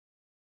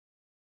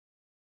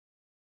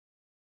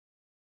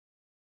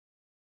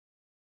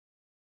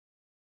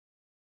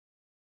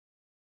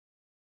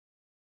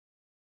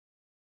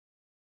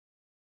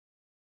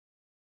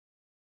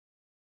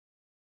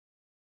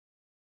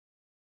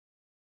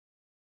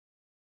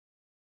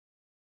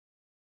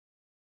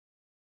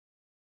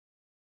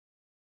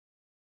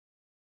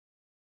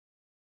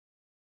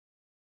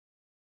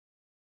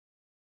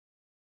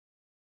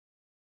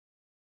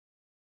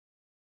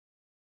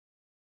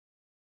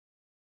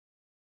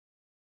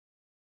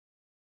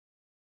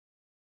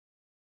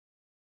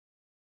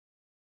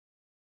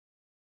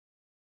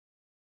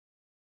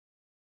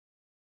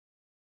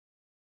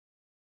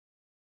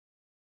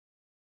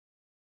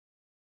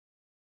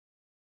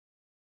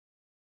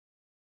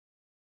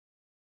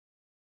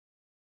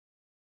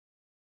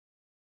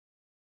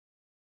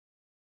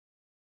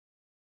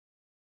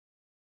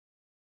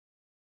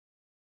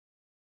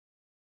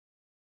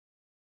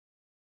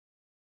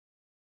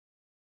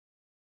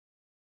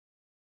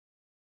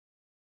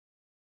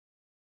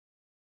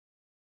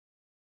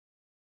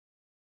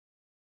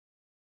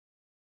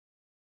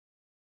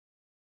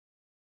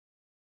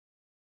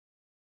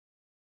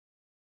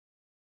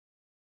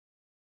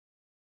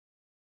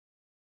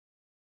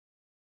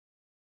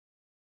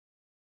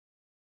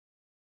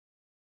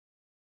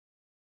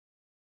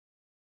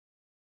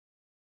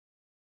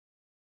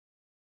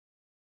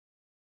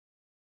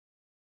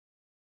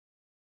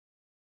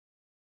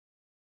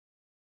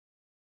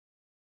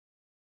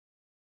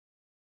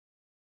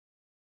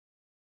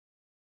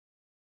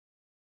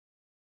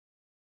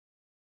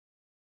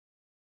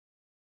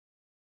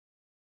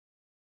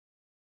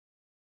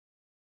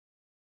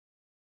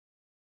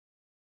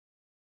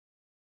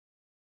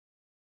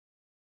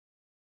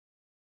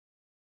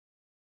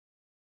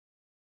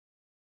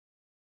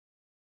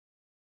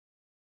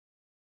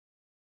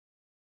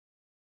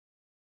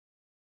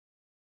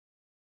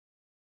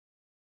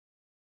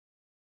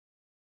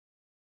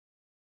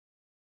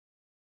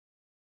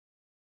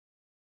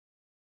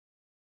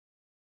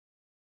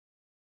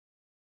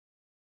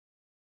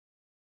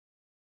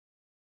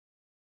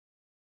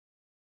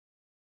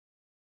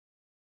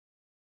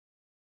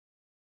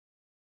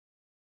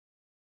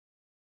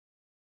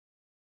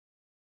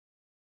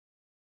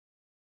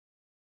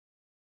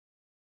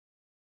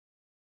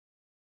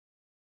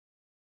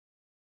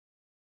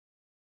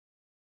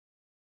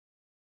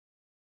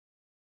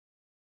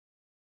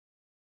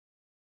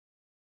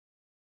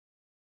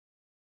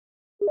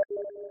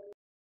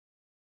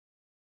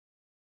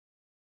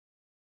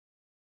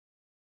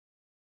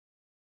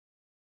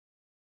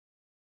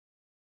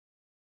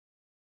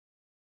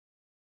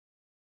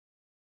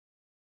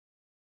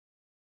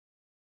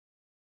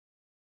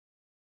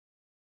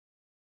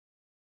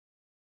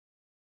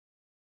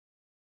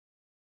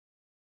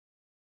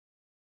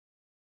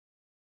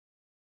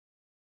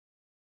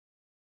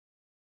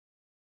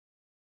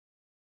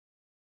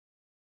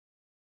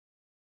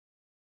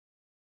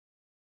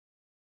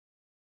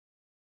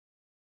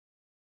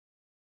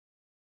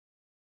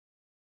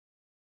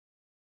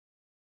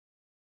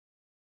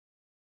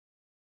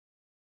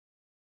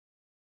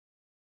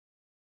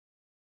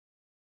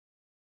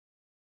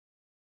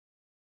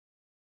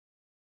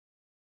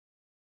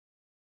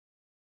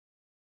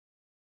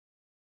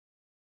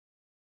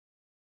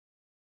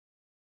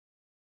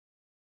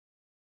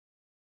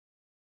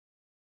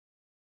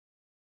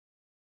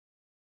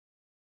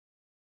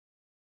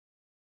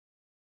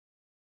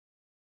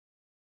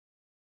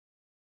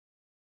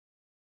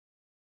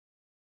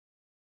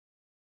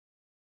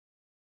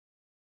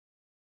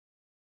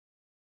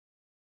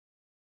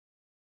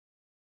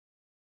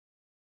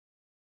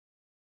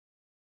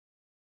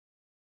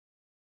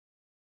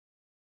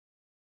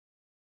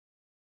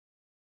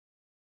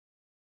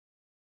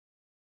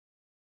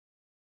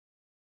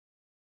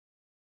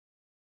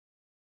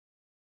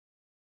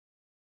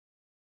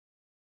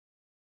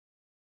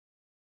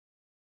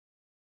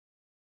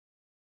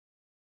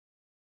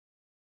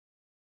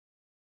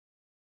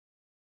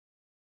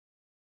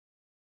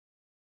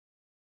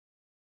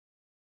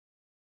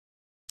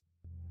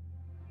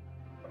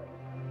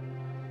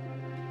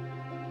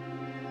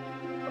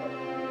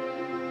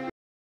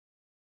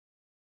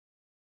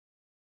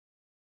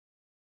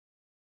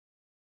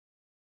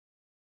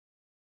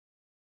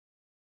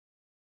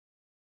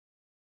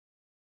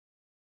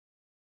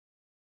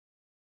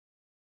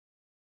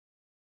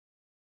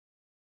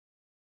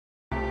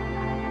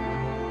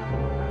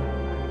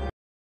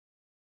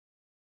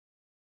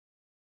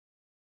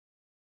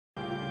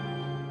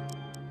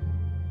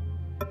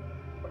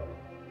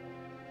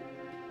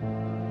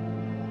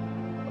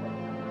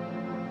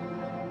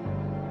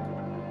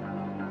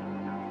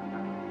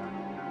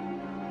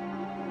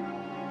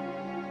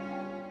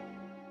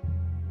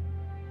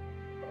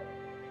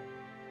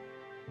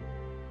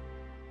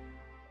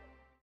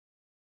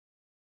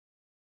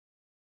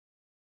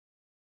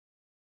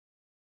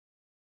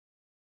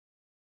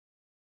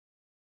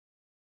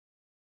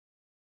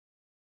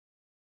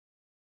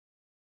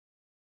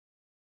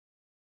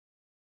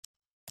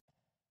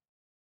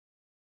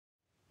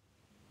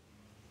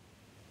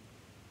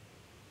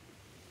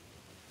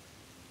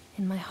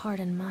In my heart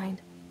and mind,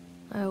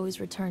 I always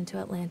return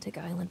to Atlantic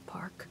Island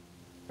Park.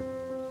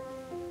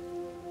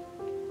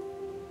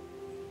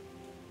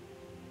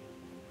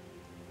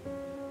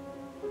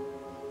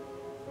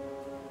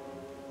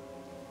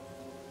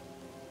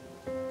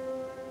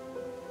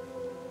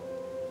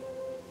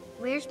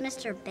 Where's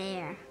Mr.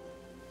 Bear?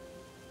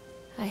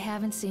 I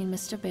haven't seen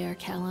Mr. Bear,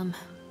 Callum.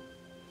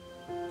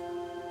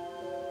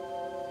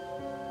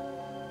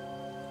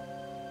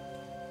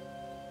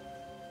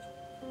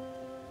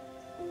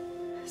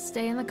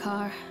 Stay in the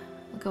car.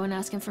 I'll go and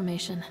ask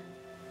information.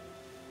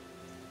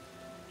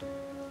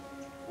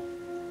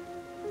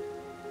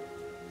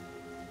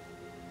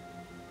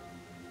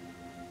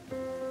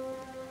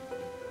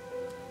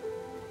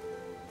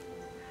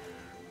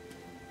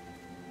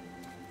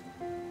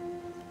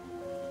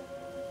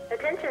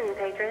 Attention,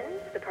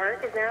 patrons. The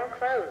park is now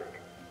closed.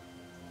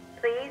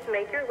 Please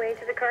make your way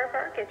to the car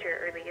park at your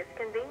earliest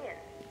convenience.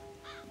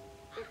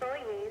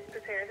 Employees,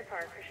 prepare the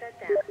park for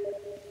shutdown.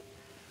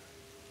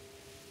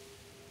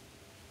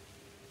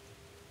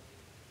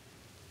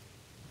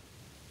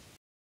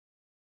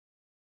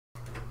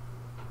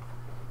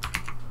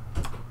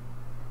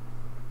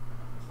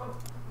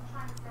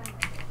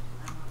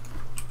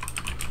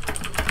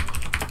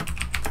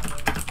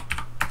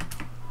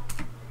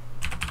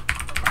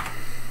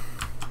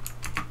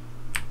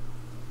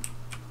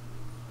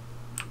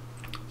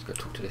 Let's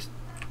go talk to this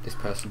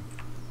person.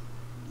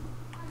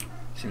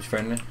 Seems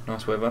friendly,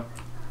 nice weather.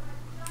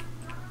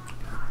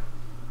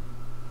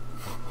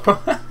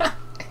 What?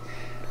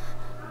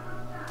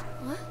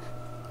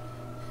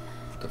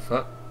 The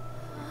fuck?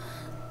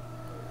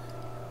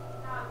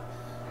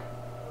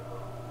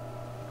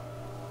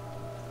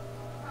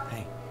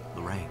 Hey,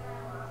 Lorraine.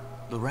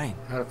 Lorraine.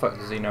 How the fuck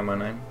does he know my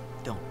name?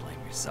 Don't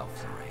blame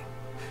yourself, Lorraine.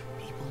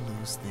 People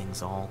lose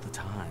things all the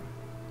time.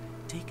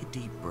 Take a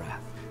deep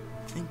breath.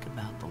 Think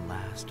about the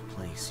last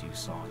place you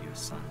saw your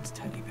son's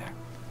teddy bear.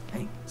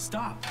 Hey,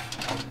 stop!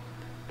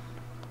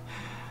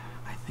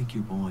 I think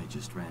your boy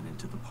just ran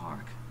into the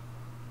park.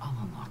 I'll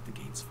unlock the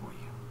gates for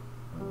you.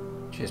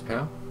 Cheers,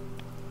 pal.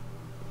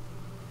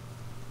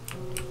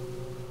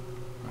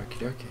 Okie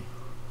dokie.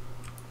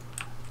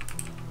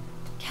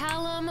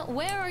 Callum,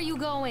 where are you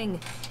going?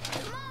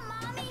 Come on,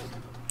 Mommy!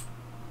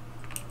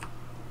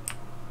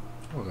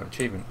 Oh, I got an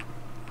achievement.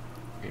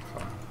 Good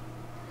fire.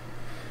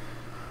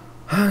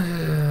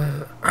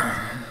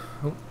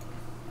 Oh.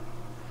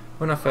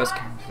 When I first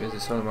came to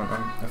visit Solomon,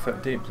 I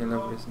felt deeply in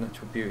love with its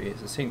natural beauty.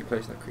 It's a single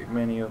place that created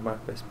many of my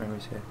best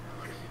memories here.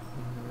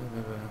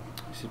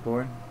 This is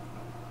boring.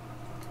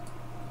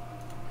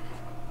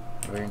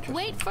 Very interesting.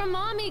 Wait for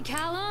Mommy,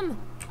 Callum!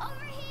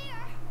 Over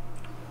here!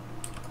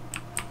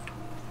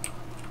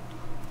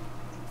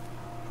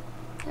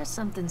 There's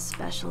something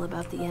special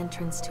about the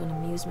entrance to an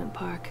amusement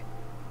park.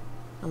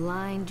 A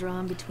line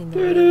drawn between the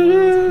real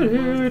world and the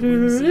world that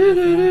wouldn't see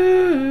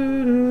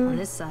anything. On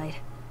this side,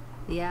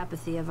 the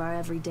apathy of our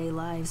everyday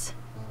lives.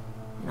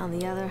 And on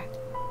the other,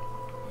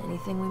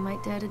 anything we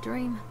might dare to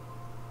dream.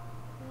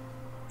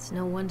 It's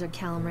no wonder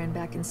Callum ran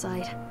back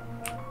inside.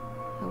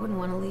 I wouldn't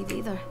want to leave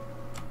either.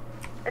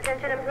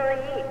 Attention,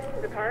 employees.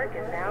 The park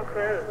is now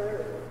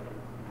closed.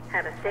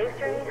 Have a safe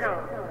journey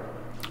home.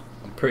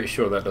 I'm pretty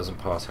sure that doesn't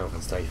pass health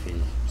and safety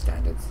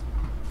standards.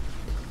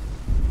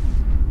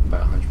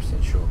 About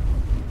 100% sure.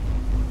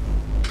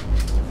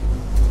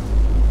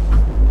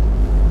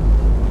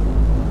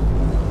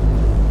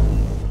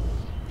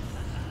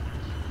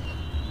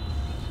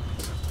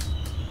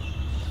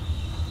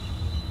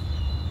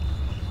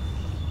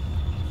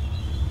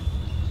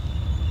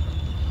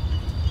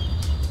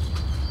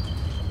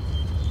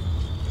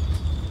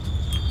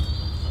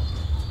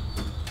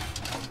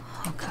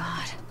 Oh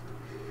God.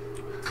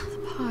 The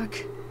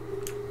park.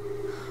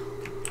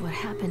 What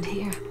happened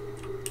here?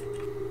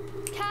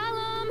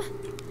 Callum!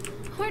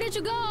 Where did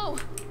you go?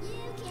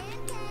 You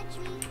can't catch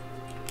me.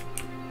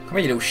 Come here,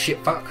 you little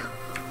shit fuck.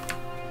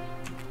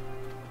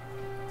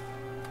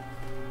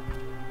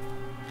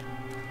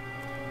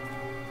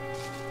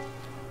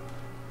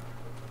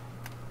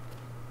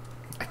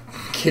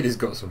 Kid has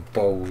got some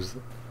balls.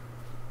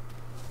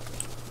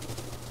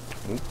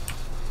 Ooh.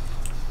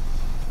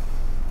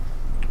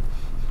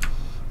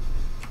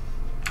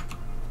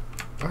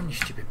 Run, you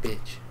stupid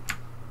bitch.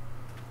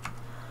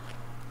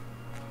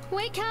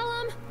 Wait,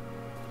 Callum!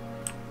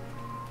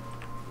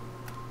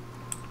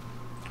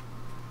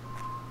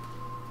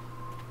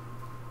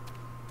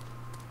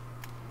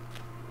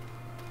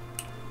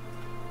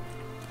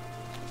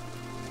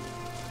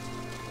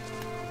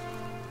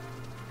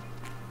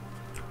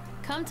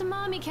 Come to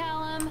Mommy,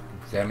 Callum.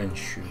 Examine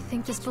shoe. I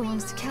think this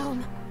belongs to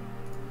Callum.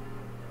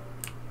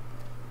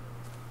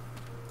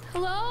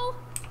 Hello?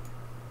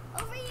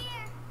 Over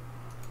here!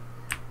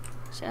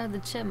 Chad the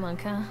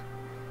Chipmunk, huh?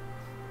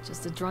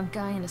 Just a drunk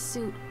guy in a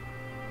suit.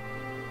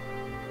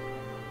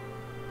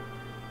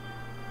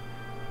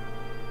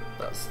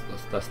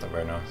 That's not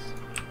very nice.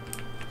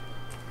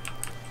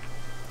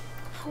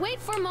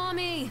 Wait for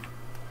Mommy!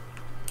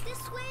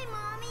 This way,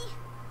 Mommy!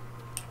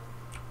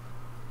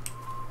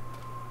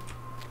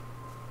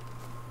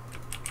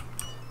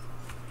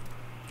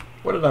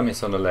 What did I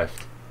miss on the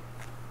left?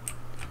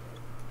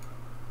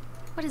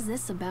 What is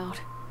this about?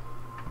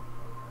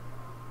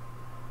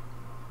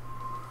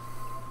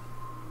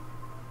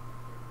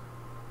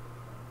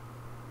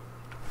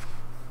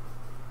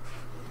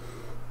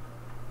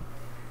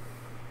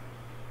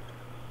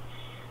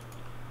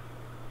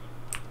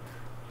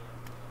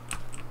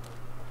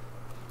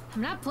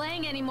 I'm not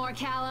playing anymore,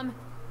 Callum.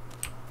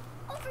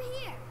 Over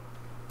here.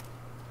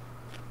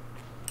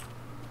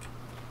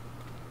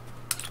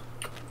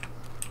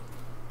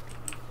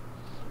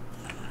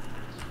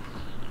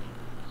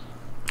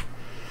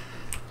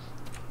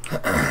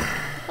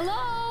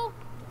 Hello?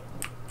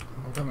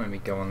 Oh, don't make me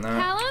go on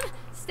that. Callum?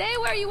 Stay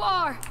where you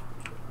are.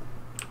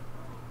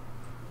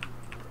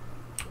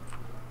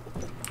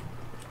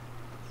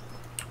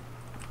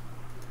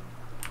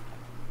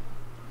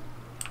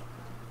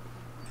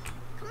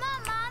 Come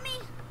on, Mommy.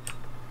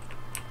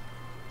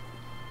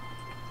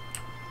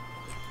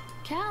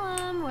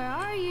 Callum, where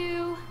are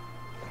you?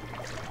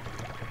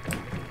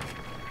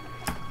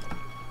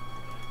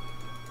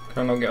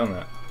 Can I not get on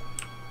that?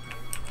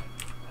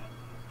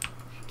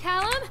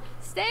 Callum,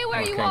 stay where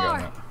Oh, I you can get on are.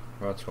 that.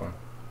 Well, that's fine.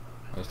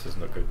 This does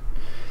not look good.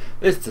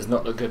 This does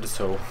not look good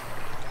at all.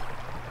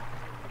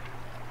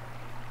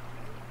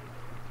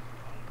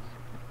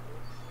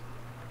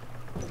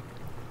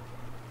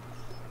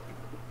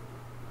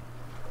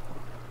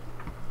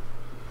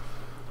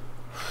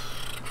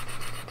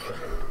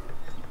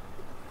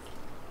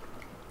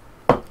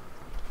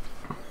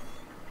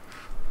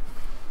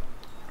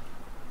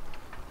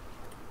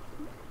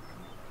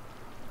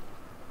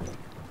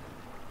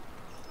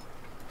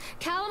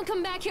 Callum,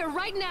 come back here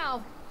right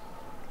now.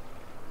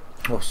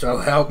 Oh, so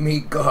help me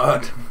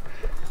God.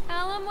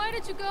 Callum, where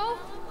did you go?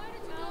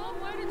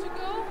 Callum, where did you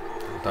go?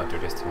 Don't do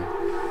this to me.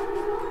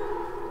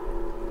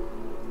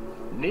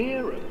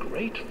 Near a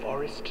great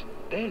forest,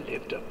 there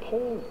lived a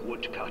poor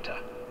woodcutter,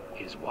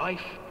 his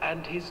wife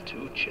and his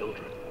 2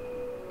 children.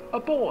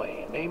 A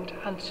boy named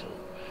Hansel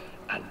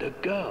and a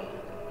girl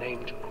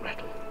named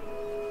Gretel.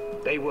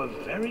 They were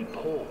very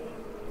poor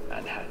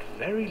and had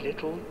very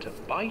little to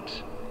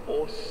bite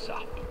or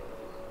sup.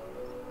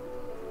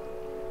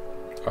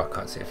 Oh, I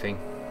can't see a thing.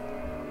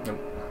 Nope.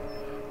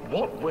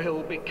 What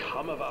will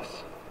become of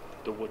us?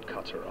 The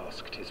woodcutter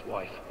asked his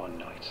wife one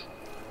night.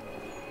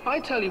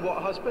 I tell you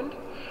what, husband,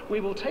 we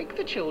will take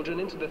the children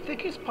into the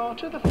thickest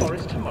part of the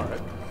forest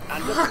tomorrow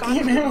and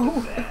abandon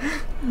them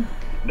there.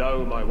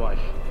 No, my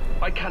wife,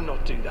 I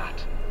cannot do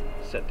that,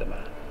 said the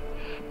man.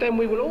 Then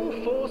we will all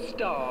 4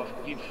 starve,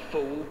 you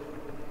fool.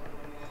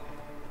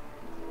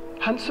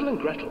 Hansel and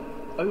Gretel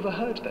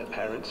overheard their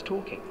parents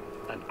talking,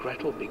 and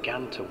Gretel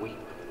began to weep.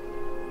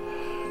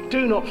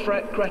 Do not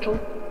fret, Gretel,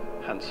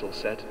 Hansel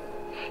said.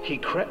 He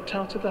crept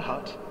out of the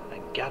hut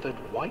and gathered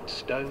white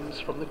stones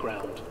from the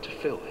ground to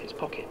fill his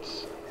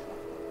pockets.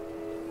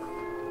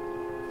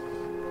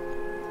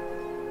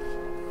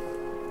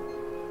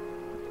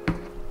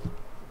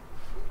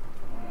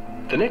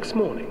 The next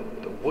morning,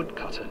 the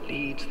woodcutter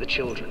leads the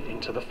children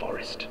into the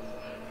forest.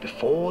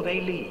 Before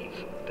they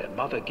leave, their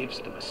mother gives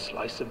them a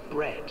slice of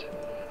bread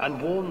and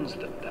warns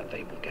them that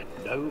they will get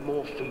no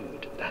more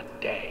food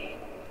that day.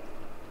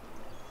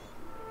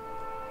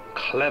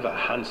 Clever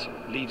Hansel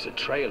leaves a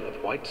trail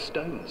of white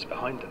stones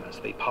behind them as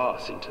they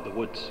pass into the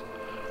woods.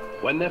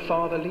 When their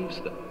father leaves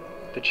them,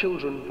 the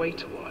children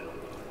wait a while,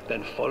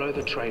 then follow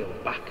the trail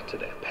back to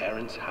their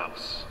parents'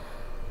 house.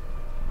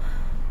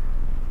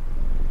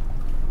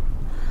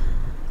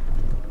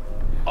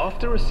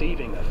 After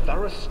receiving a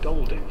thorough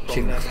scolding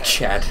from their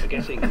parents for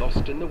getting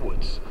lost in the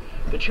woods,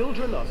 the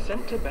children are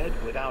sent to bed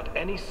without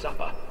any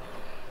supper.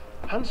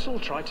 Hansel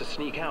tried to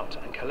sneak out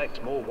and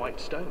collect more white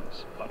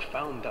stones, but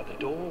found that the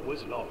door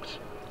was locked.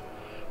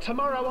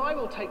 Tomorrow I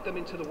will take them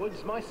into the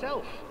woods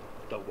myself,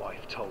 the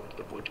wife told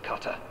the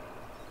woodcutter.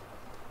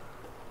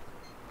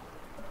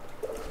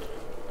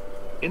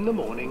 In the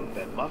morning,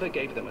 their mother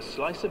gave them a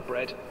slice of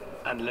bread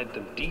and led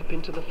them deep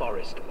into the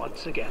forest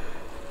once again.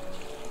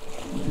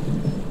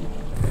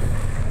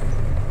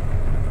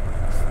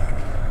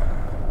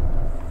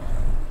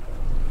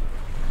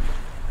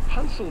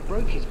 Hansel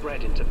broke his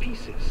bread into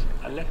pieces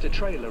and left a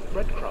trail of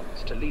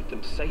breadcrumbs to lead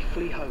them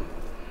safely home.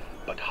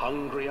 But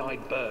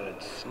hungry-eyed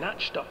birds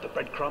snatched up the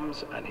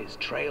breadcrumbs and his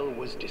trail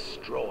was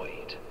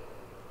destroyed.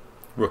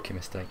 Rookie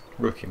mistake.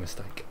 Rookie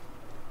mistake.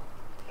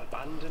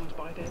 Abandoned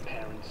by their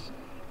parents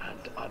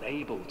and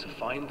unable to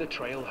find the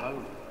trail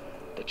home,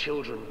 the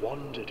children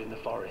wandered in the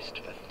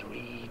forest for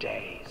 3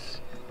 days.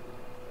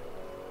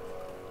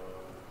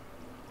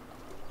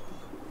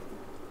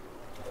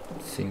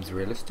 Seems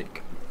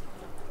realistic.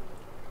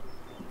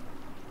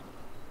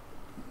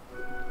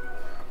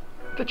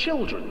 The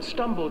children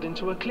stumbled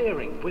into a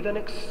clearing with an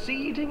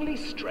exceedingly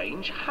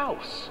strange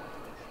house.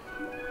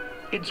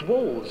 Its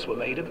walls were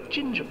made of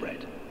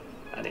gingerbread,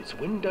 and its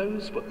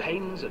windows were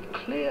panes of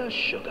clear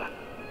sugar.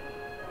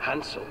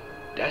 Hansel,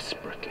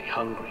 desperately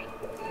hungry,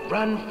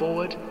 ran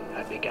forward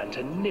and began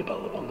to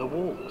nibble on the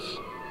walls.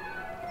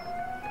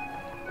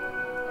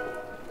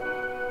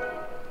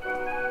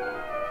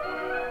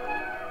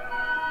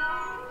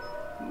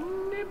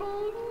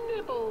 Nibble,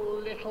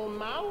 little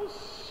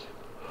mouse.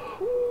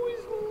 Who's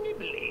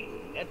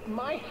nibbling at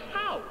my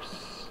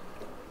house?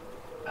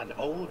 An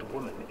old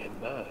woman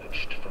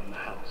emerged from the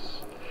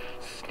house,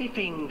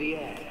 sniffing the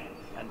air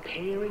and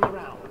peering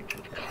around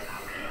with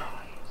cloudy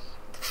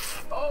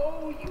eyes.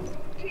 Oh, you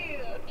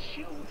dear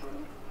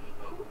children,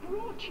 who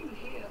brought you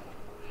here?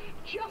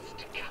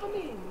 Just come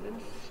in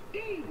and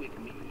stay with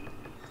me.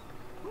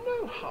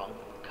 No harm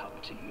will come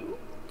to you.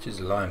 She's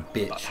a lying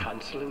bitch. But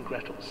Hansel and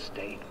Gretel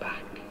stayed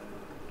back,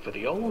 for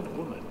the old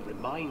woman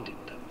reminded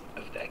them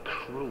of their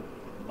cruel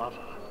mother.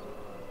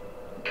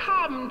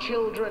 Come,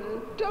 children,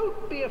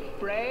 don't be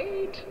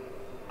afraid.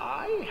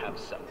 I have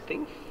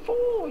something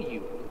for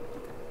you.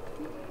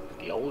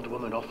 The old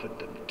woman offered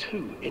them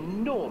 2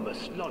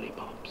 enormous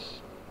lollipops.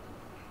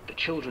 The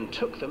children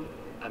took them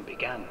and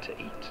began to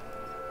eat.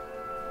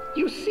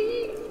 You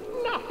see,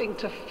 nothing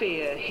to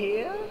fear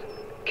here.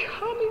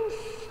 Come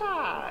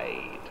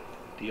inside,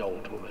 the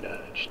old woman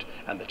urged,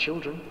 and the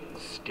children,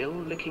 still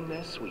licking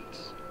their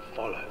sweets,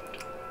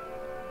 followed.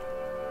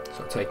 It's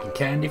like taking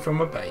candy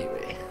from a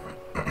baby.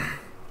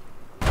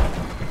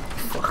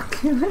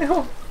 Fucking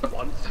hell.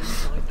 Once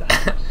inside the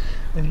house,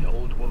 the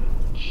old woman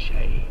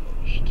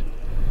changed.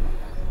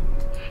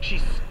 She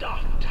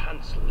stuffed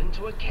Hansel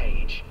into a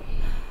cage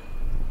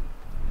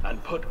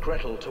and put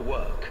Gretel to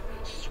work,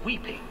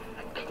 sweeping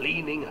and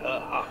cleaning her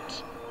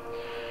hut.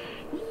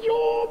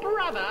 Your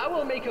brother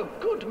will make a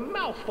good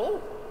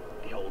mouthful,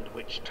 the old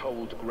witch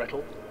told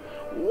Gretel.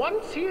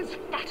 Once he is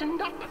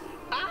fattened up,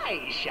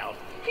 I shall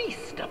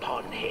feast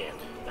upon him.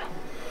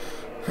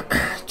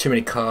 Too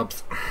many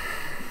carbs.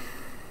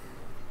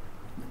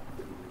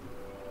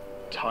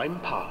 Time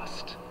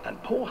passed,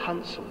 and poor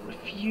Hansel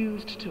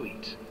refused to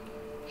eat,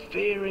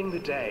 fearing the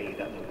day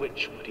that the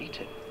witch would eat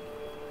him.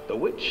 The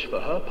witch,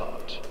 for her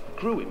part,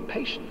 grew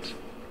impatient.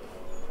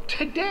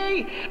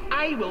 Today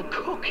I will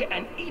cook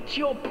and eat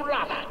your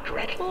brother,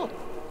 Gretel.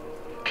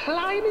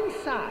 Climb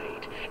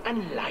inside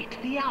and light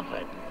the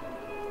oven.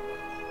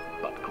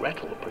 But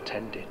Gretel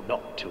pretended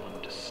not to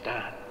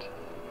understand.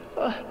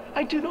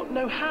 I do not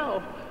know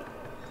how.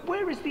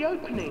 Where is the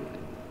opening?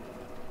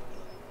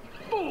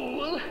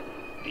 Fool,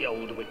 the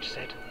old witch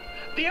said.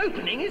 The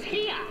opening is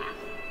here.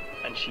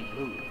 And she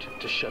moved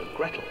to show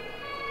Gretel.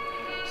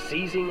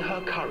 Seizing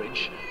her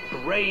courage,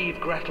 brave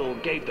Gretel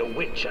gave the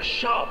witch a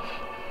shove,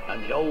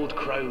 and the old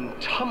crone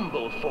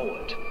tumbled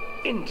forward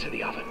into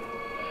the oven.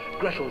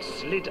 Gretel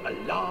slid a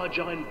large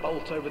iron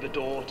bolt over the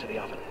door to the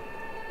oven.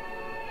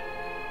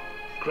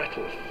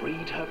 Gretel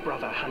freed her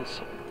brother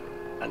Hansel,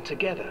 and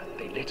together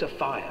they lit a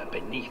fire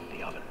beneath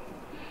the oven.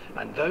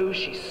 And though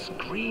she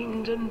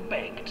screamed and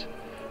begged,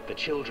 the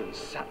children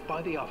sat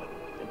by the oven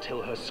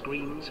until her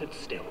screams had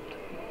stilled,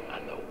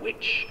 and the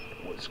witch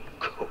was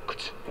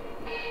cooked.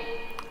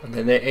 And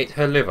then they ate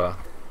her liver.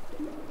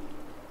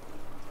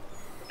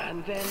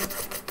 And then,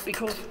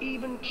 because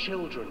even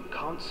children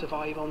can't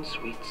survive on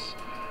sweets,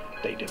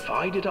 they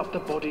divided up the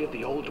body of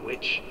the old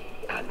witch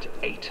and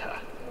ate her.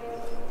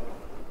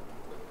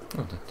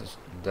 Oh, that This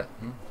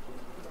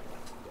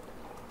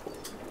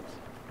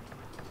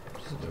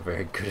is a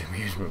very good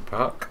amusement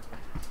park.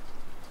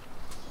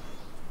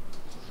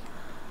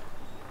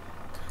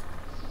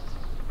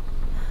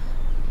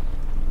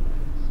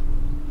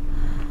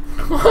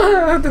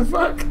 What the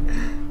fuck?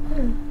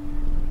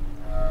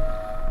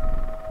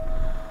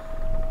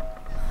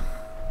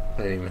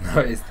 I didn't even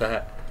notice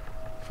that.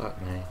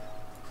 Fuck me.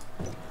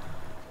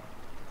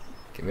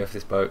 Get me off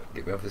this boat.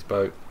 Get me off this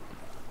boat.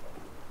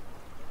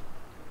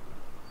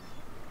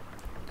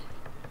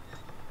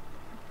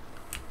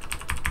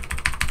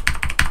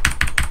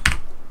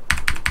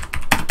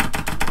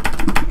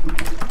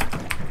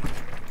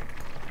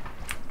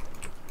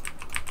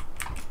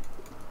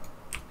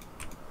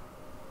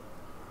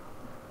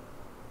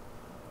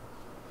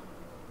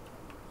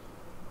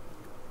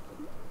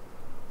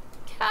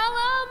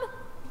 Callum!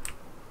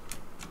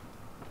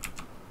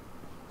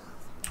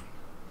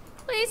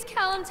 Please,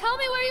 Callum, tell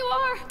me where you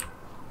are!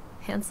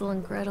 Hansel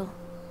and Gretel.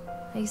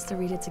 I used to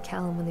read it to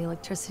Callum when the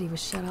electricity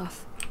was shut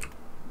off.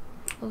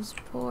 Those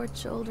poor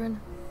children.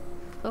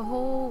 The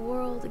whole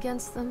world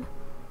against them.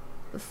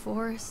 The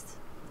forest,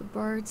 the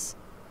birds,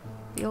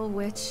 the old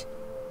witch,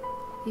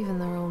 even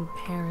their own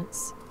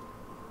parents.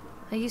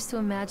 I used to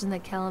imagine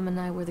that Callum and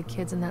I were the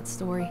kids in that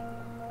story.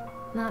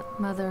 Not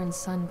mother and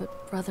son,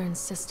 but brother and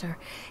sister,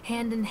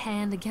 hand in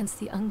hand against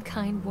the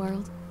unkind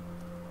world.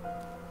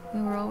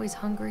 We were always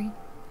hungry,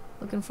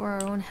 looking for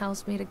our own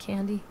house made of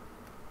candy,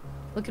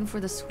 looking for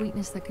the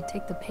sweetness that could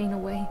take the pain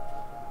away.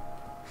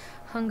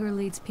 Hunger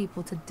leads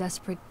people to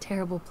desperate,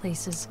 terrible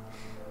places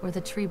where the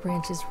tree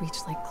branches reach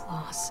like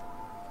claws.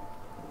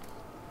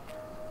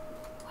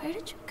 Where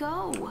did you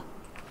go?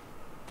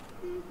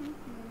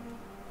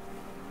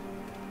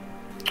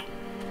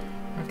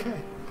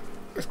 Okay.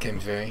 This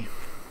game's very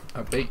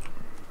upbeat.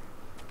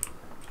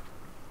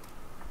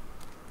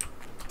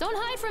 Don't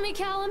hide from me,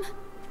 Callum!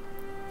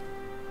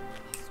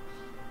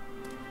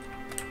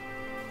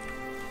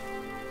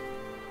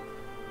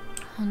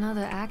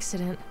 Another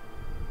accident.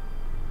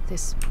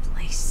 This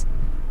place.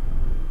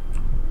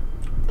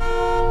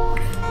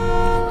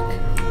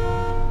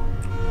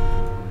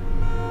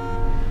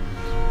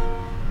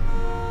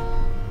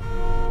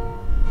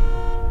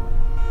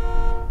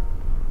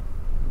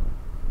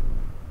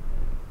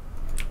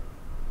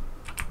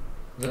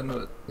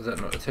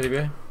 teddy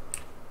bear?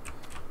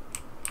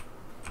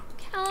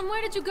 Callum,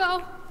 where did you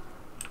go?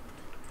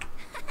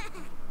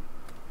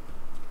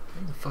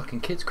 I'm the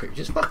fucking kid's creep.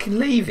 Just fucking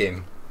leave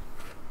him.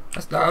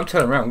 That's I'm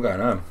turning around. I'm going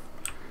home.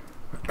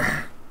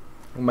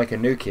 We'll make a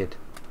new kid.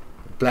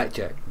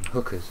 Blackjack and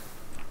hookers.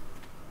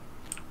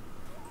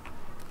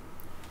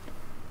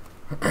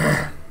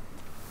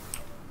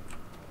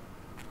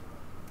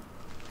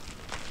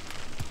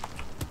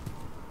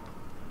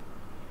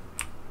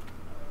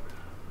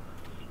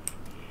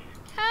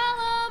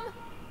 Callum!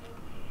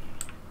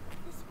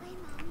 This way,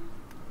 Mommy.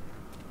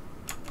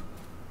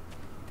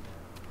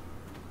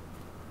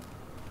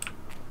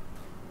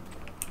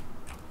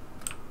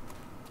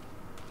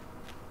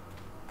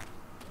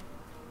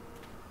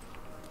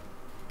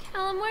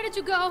 Callum, where did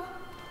you go?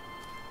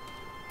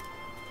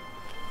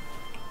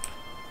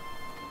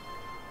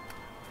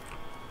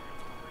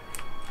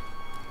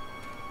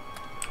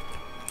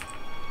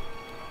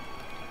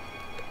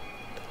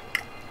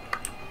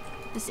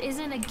 This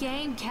isn't a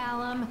game,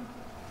 Callum.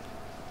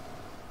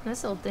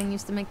 This old thing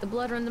used to make the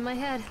blood run to my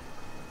head.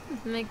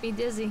 Make me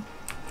dizzy.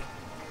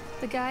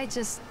 The guy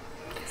just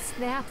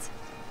snapped.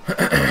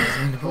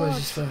 And the boys Oh,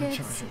 just started kids.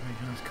 trying to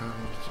make nice car.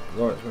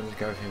 Lawrence wanted to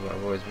go for him, but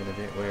I've always been a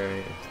bit wary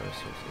of those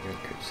sorts of good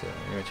creeps.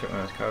 Anyway, check my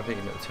nice car,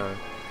 picking at the toe.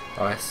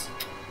 Ice.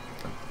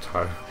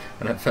 Toe.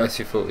 And at first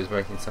you thought it was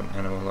making some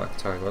animal like a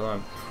tiger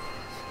alarm.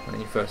 When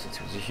you first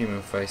looked, it was a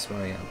human face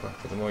smiling at a buck.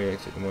 But the more you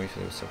looked at it, the more you thought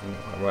there was something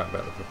not quite right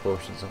about the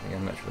proportions, something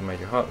unnatural that made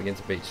your heart begin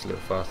to beat just a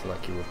little faster,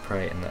 like you were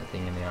prey, and that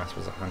thing in the ice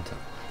was a hunter.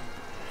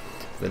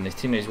 Then these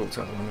teenagers walked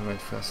up, the one who went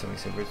first, something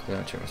said, "Bridget,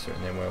 don't check my suit,"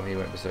 and then, well, he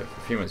went berserk.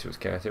 For a few minutes he was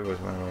chaos,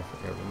 everyone was running away from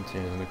the other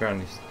teenagers on the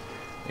ground.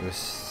 He was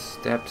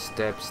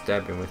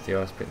stabbing with the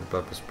ice pick, and the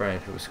blood was spraying,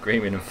 people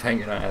screaming and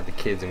fainting out at the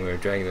kids, and we were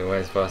dragging them away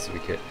as fast as we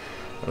could.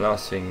 The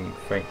last thing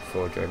Frank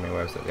before dragged me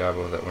away was that the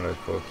eyeball that one of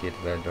those poor kids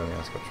landed on the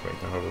ice, got straight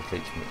into a horrible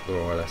bleaching, but they were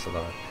more or less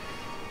alive.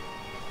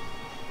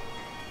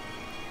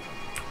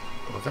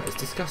 Oh, that is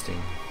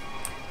disgusting.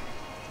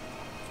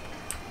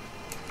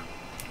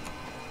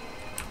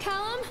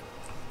 Callum?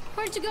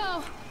 Where'd you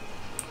go?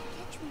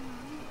 Catch me,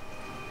 Mommy.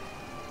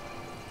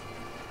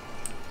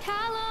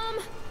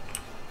 Callum!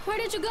 Where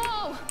did you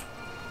go?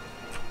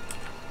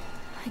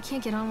 I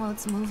can't get on while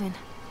it's moving.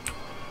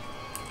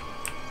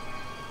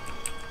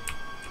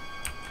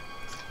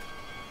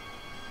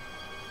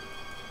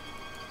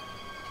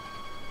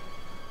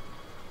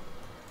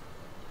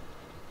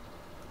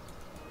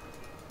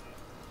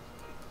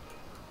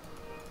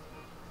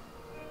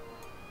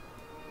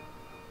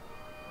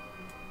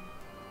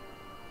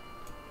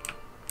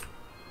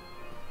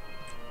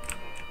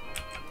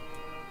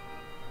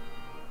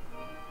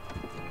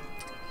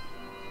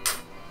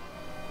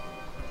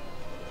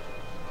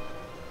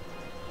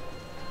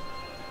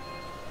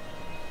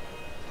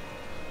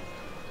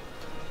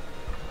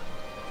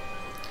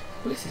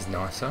 Well, this is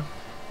nicer.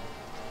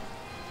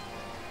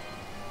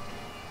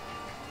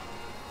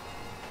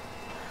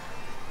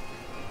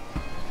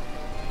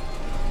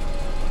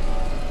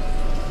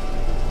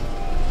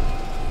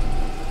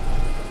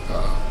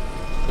 Oh,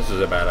 this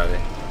was a bad idea.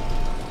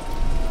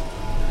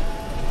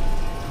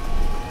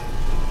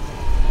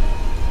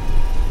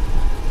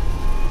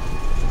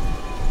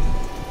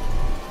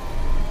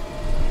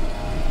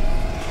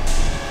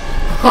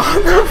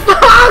 What the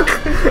fuck?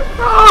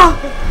 Oh!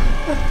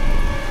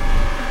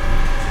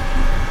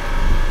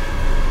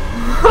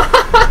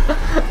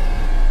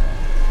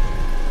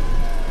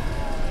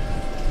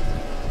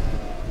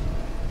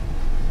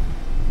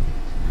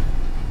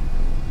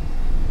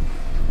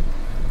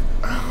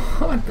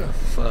 What the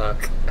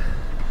fuck?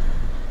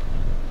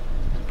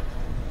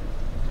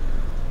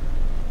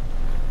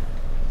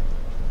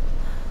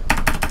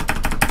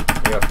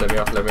 Let me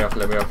off, let me off,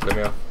 let me off, let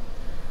me off.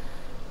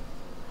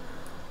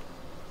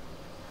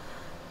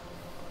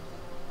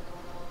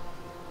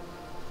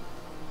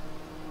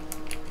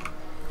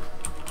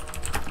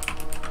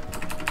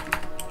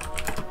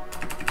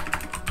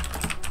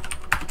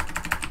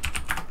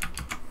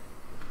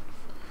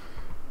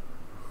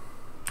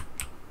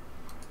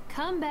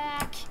 Come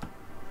back.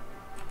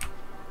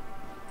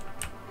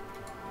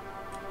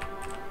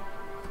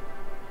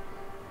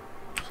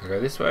 Should I go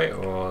this way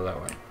or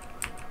that way?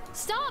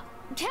 Stop!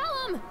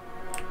 Callum!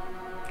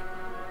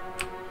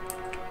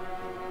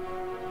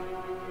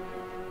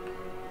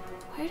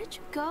 Where did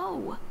you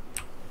go?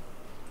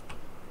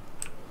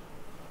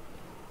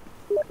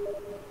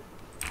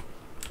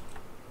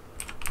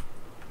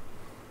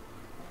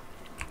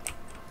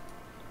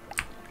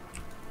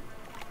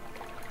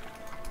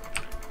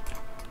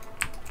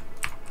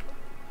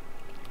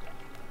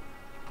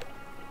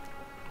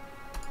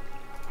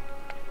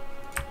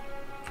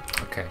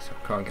 Okay, so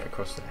I can't get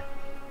across there.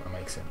 That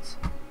makes sense.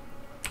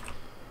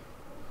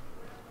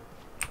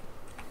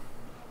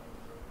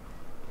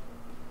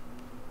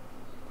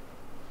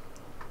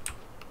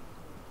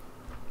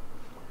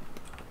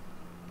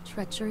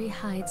 Treachery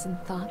hides in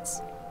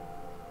thoughts.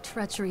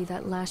 Treachery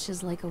that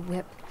lashes like a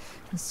whip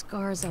and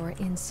scars our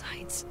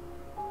insides.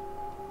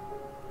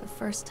 The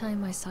first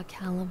time I saw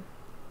Callum,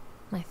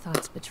 my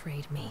thoughts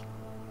betrayed me.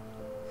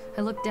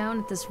 I looked down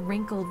at this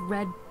wrinkled,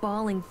 red,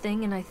 bawling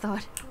thing and I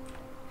thought,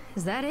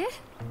 is that it?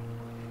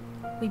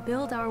 We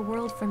build our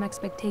world from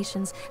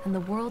expectations, and the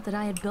world that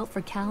I had built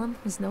for Callum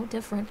was no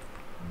different.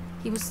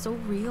 He was so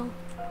real,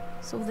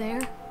 so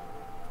there,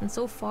 and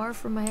so far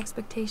from my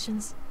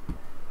expectations.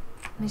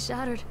 And they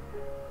shattered,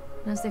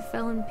 and as they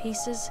fell in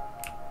pieces,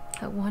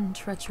 that one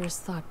treacherous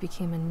thought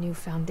became a new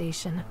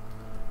foundation.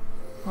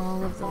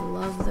 All of the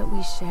love that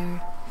we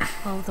shared,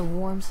 all of the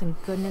warmth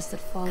and goodness that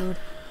followed,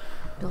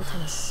 built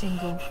on a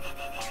single,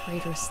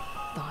 traitorous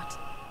thought.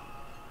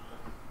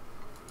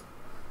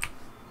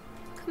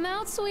 Come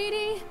out,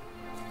 sweetie!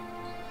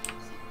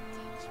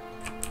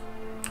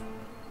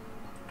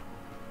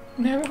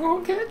 Never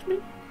gonna catch me.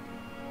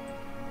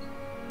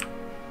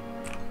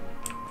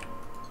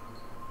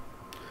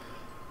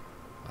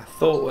 I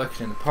thought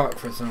working in the park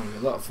for summer would be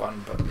a lot of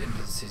fun, but the end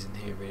of the season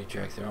here really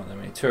drags. There aren't that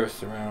many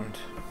tourists around.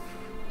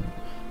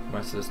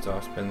 Most of the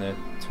staff spend their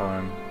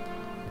time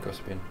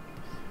gossiping.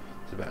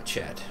 It's about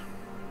Chad.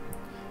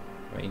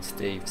 I mean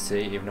Steve.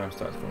 See, even though I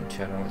started calling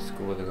Chad, I went to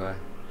school with the guy.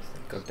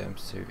 Goddamn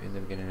suit. In the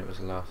beginning it was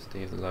a laugh.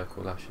 Steve the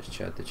local, Luscious,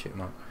 Chad the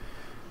chipmunk.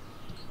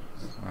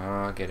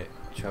 Ah, I get it.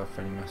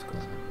 Child-friendly mascot.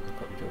 The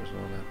copy jobs and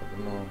all that, but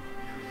the more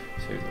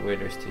suit, the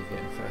weirder Steve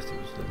getting. First it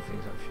was little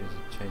things like she was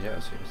a change out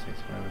of suit,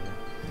 mistakes man with her.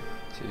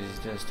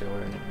 Susie's still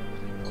wearing it, it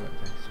wasn't even a work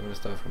day. Some of the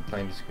stuff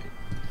complained discreet.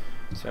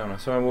 So I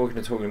saw him walking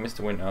and talking to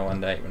Mr. Winter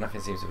one day, but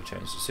nothing seems to have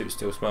changed. The suit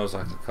still smells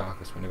like a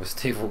carcass whenever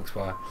Steve walks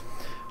by.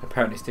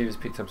 Apparently Steve has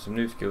picked up some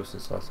new skills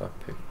since last I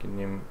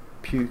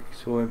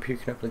saw him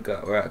puking up in the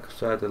gutter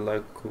outside the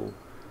local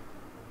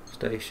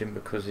station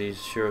because he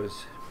sure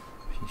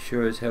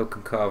as hell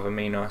can carve a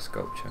mean ice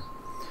sculpture.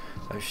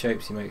 Those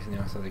shapes he makes in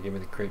the ice they give me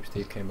the creep.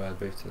 Steve came by the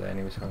booth today and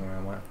he was hung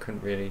around. I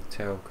couldn't really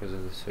tell because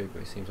of the suit,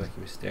 but it seems like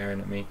he was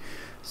staring at me,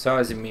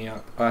 sizing me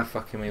up, eye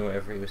fucking me,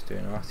 whatever he was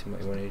doing. I asked him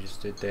what he wanted, he just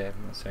stood there,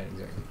 I'm not saying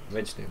exactly.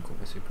 Eventually I called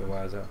my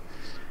supervisor,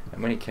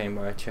 and when he came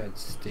by, Chad,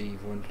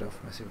 Steve wandered off.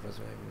 My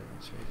supervisor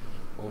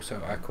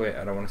also, I quit.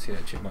 I don't want to see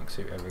that chipmunk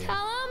suit ever again.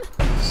 Callum?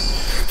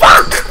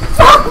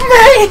 Fuck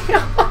me!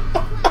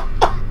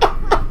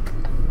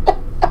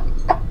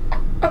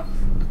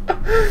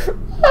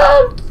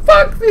 Oh,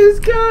 fuck this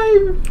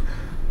game!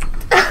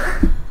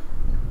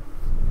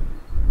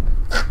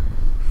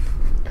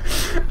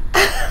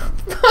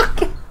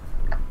 Fuck it.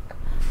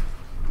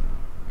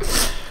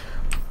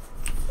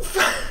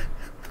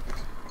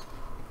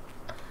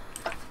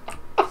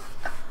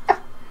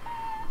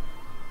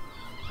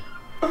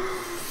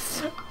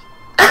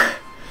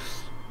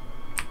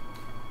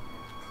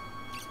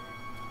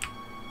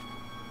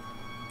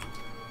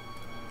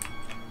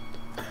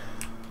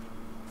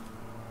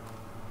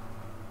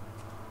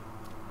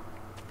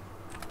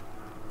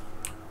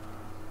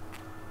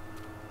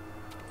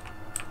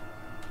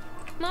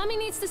 Mommy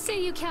needs to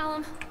see you,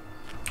 Callum.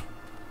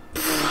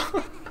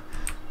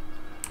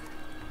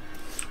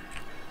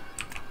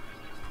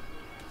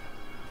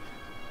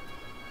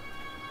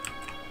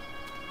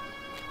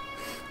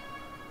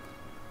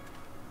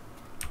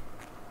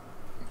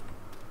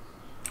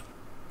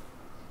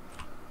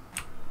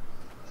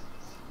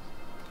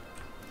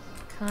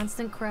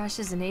 Constant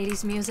crashes and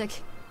 80s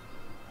music.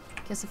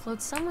 Guess it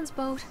floats someone's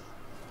boat.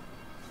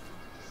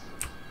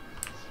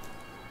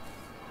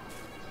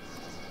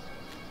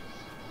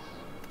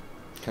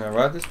 Can I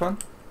ride this one?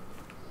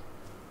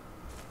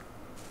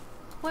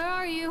 Where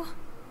are you?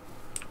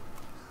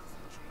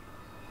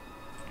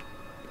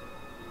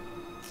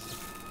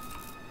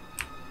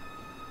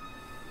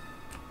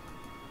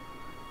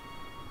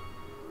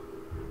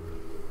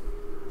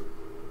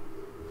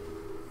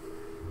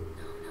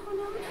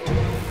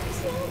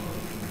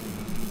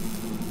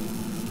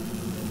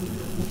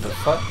 The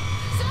fuck?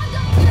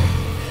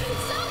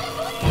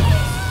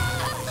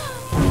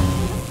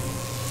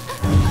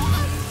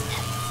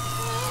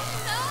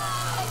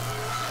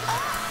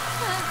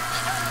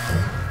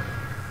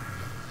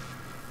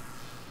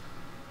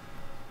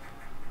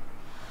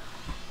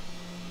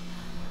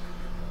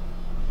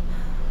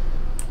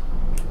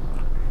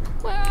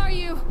 Where are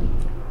you?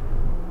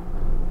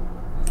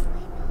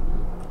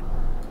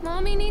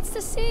 Mommy needs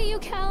to see you,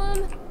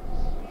 Callum.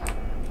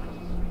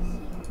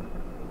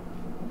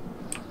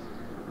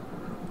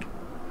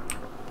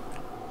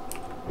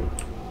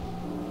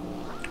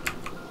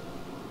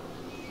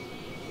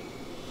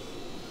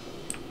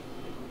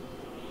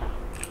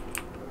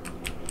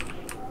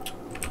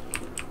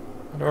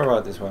 How do I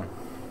ride this one?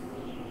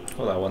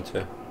 Well, I want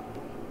to.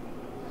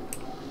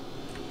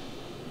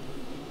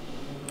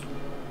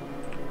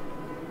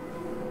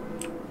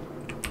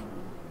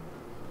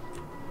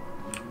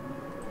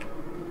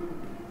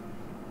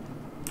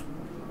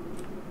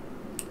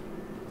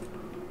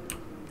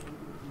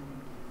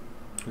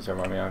 Please don't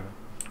run me over.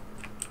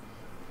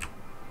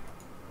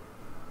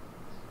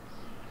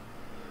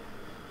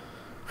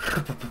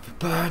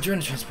 During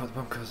the transport, the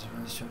bump cars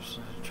around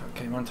the truck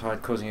came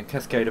untied, causing a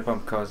cascade of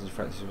bump cars as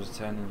Francis was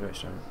turning in the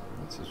direction.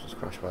 Francis was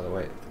crushed by the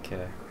weight of the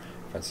care.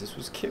 Francis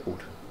was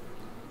killed.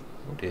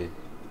 Oh dear.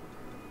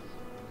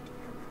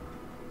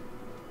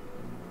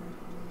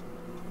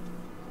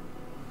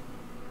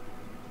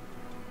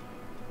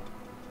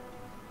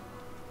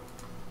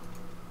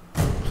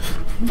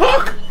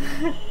 Fuck!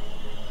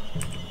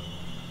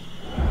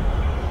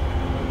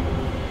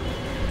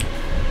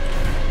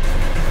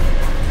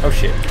 Oh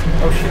shit.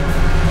 Oh shit.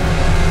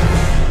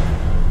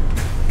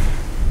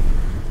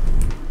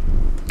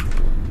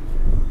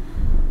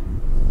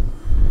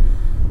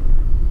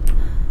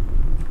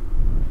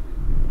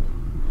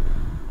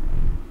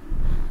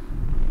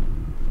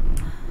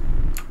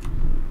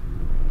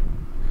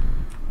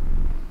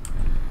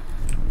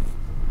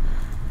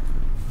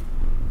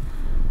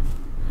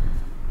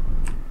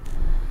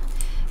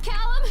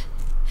 Callum!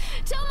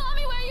 Tell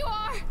Mommy where you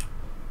are!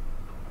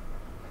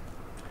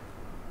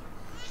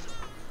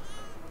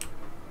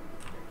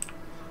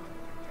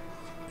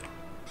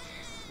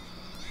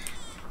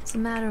 It's a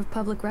matter of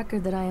public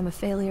record that I am a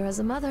failure as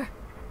a mother.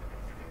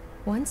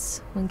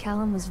 Once, when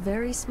Callum was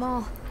very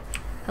small,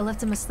 I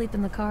left him asleep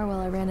in the car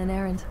while I ran an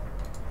errand.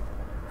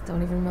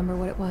 Don't even remember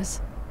what it was.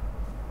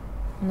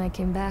 When I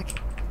came back,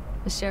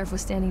 the sheriff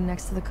was standing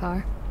next to the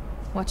car,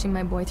 watching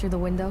my boy through the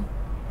window.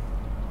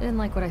 I didn't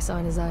like what I saw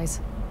in his eyes.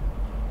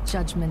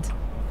 Judgment.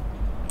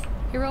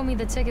 He wrote me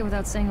the ticket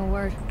without saying a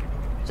word.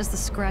 Just the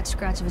scratch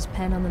of his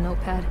pen on the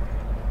notepad.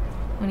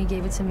 When he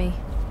gave it to me,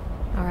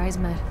 our eyes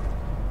met.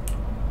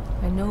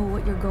 I know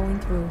what you're going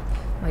through.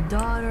 My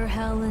daughter,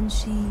 Helen,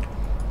 she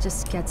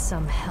just gets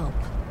some help.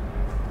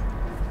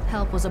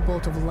 Help was a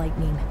bolt of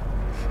lightning.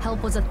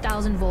 Help was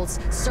 1,000 volts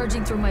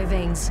surging through my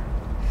veins.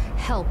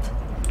 Help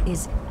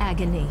is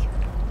agony.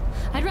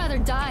 I'd rather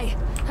die.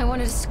 I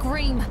wanted to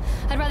scream.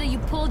 I'd rather you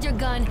pulled your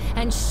gun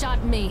and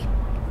shot me.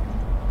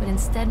 But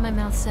instead my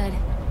mouth said,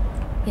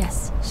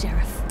 yes,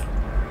 Sheriff.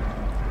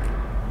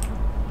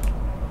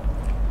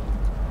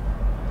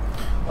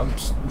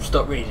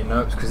 Stop reading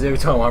notes because every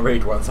time I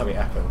read one, something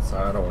happens. So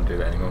I don't want to do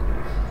that anymore.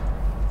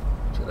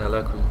 So their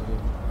local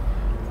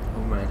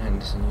old man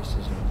Henderson used to.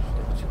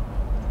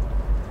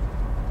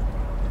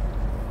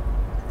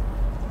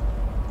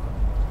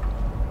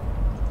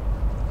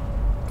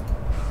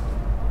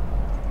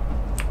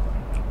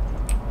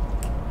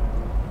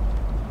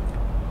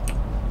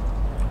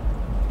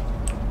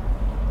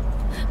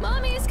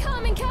 Mommy is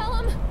coming,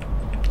 Callum!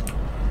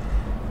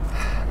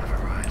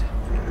 Another ride.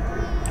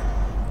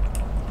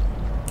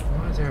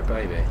 Why is there a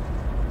baby?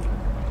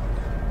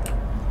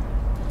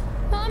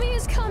 Mommy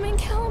is coming,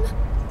 Callum!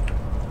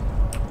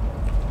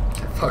 It's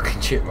a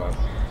fucking chipmunk.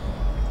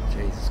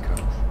 Jesus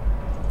Christ.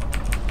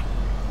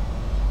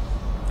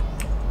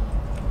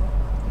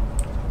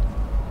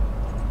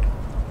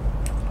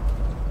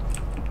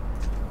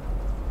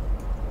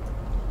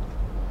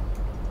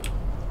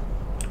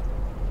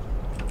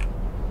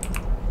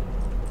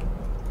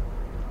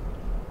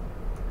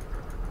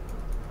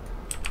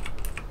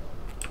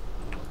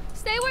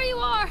 Stay where you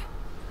are!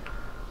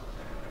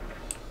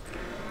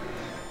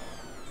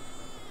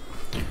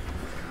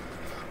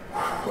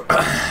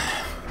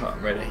 Oh,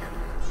 I'm ready.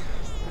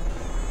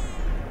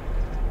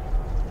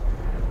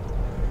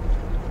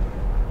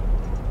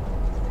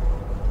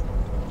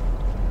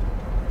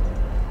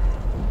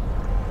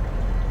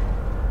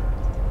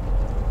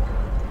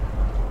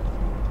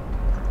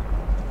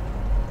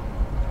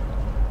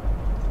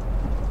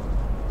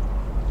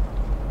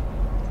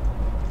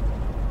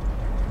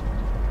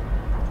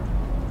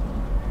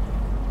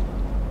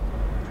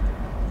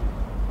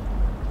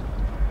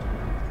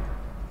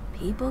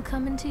 People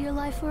come into your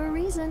life for a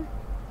reason.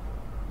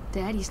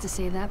 Dad used to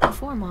say that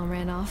before Mom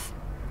ran off.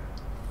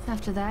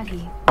 After that,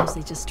 he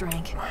mostly just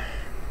drank.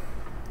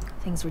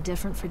 Things were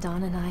different for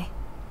Don and I.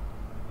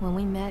 When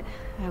we met,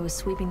 I was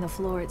sweeping the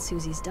floor at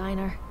Susie's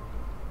diner.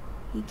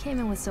 He came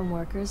in with some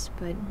workers,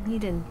 but he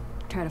didn't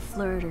try to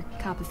flirt or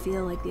cop a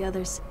feel like the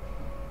others.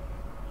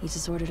 He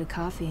just ordered a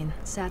coffee and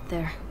sat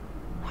there,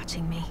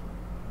 watching me.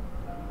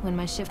 When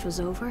my shift was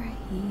over,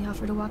 he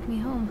offered to walk me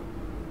home.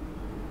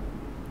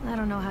 I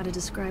don't know how to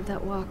describe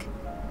that walk.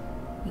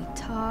 We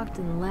talked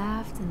and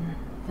laughed and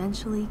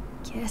eventually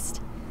kissed.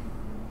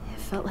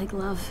 It felt like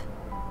love.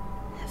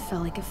 It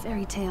felt like a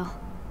fairy tale.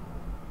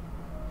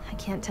 I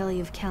can't tell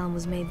you if Callum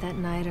was made that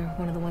night or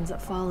one of the ones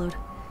that followed.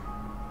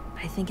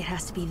 But I think it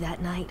has to be that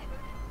night.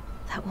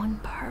 That one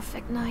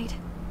perfect night.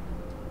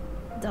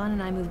 Don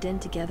and I moved in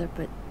together,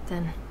 but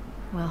then,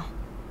 well,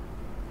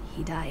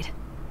 he died.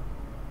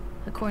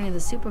 According to the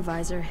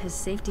supervisor, his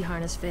safety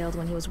harness failed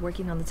when he was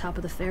working on the top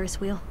of the Ferris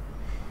wheel.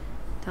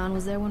 Don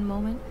was there one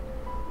moment,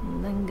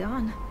 and then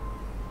gone.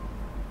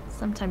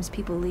 Sometimes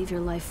people leave your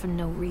life for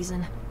no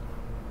reason.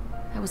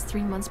 I was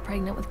 3 months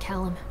pregnant with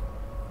Callum.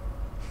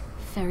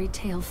 Fairy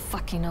tale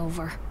fucking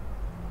over.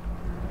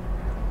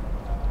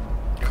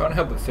 Can't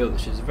help but feel that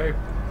she's a very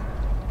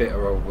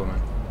bitter old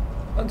woman.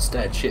 I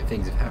understand shit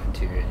things have happened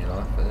to you in your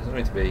life, but there's no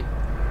need to be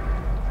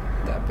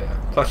that bitter.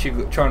 Plus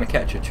you're trying to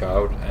catch a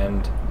child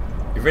and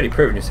you've really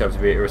proven yourself to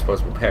be an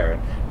irresponsible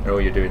parent, and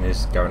all you're doing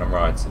is going on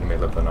rides in the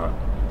middle of the night.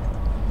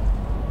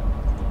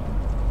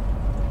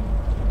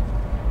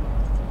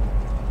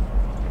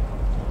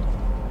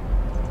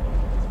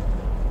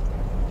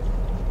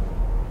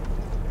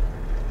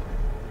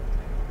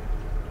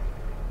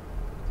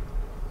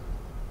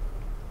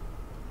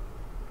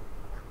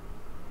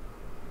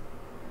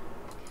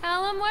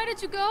 Callum, where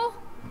did you go?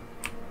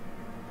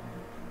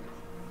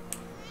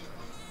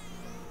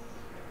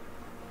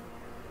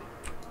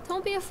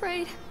 Don't be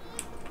afraid.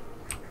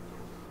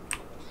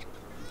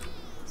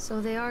 So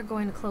they are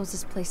going to close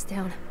this place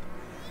down.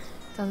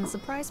 Doesn't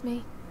surprise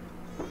me.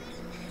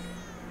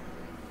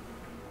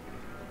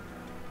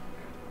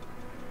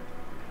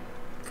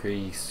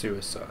 3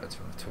 suicides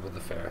from the top of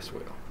the Ferris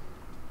wheel.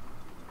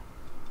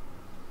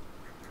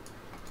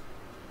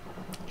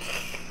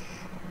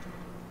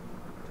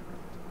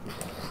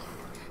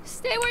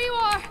 Stay where you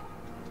are!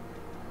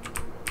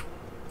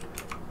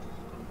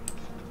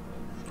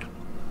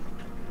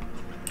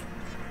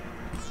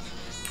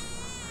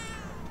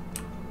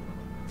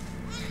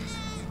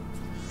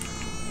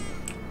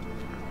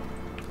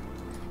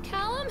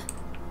 Callum?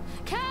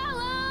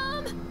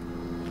 Callum!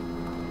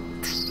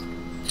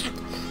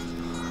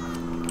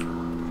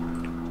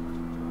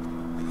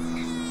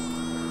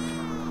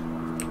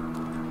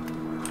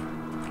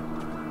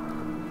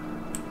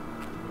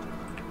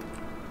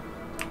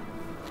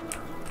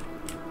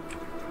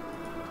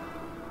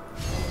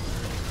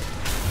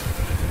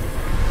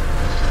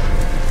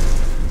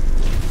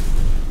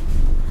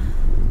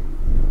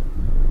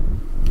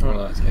 I don't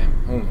like this game.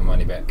 I want my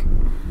money back.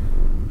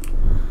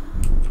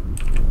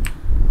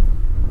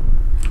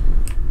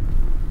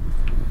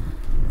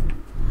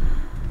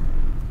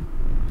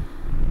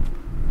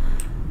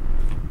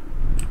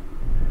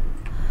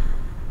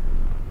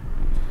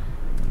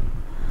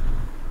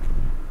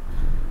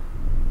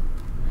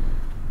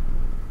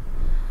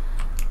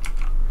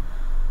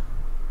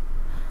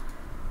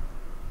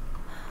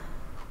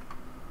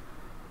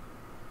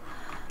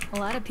 A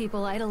lot of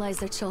people idolize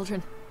their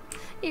children.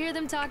 You hear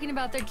them talking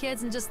about their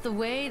kids and just the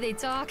way they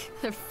talk,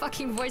 their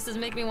fucking voices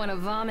make me want to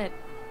vomit.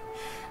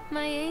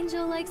 My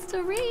angel likes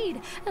to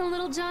read, and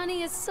little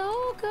Johnny is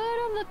so good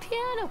on the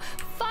piano.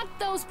 Fuck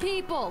those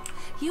people!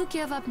 You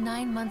give up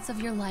 9 months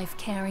of your life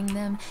carrying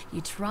them,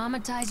 you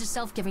traumatize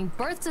yourself giving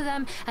birth to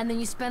them, and then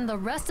you spend the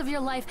rest of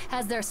your life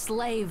as their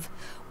slave.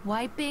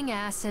 Wiping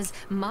asses,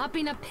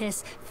 mopping up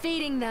piss,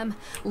 feeding them.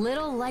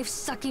 Little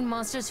life-sucking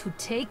monsters who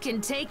take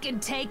and take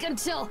and take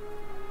until...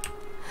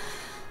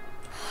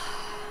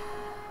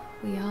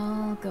 we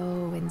all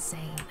go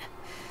insane.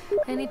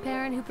 Any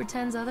parent who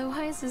pretends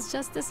otherwise is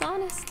just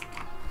dishonest.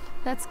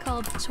 That's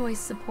called choice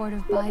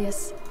supportive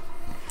bias.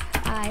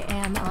 I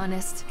am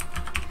honest.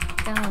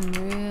 Callum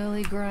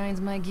really grinds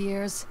my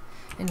gears,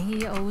 and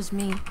he owes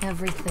me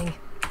everything.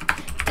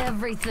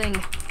 Everything.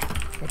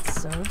 It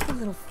served the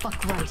little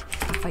fuck right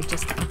if I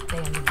just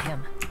abandoned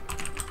him.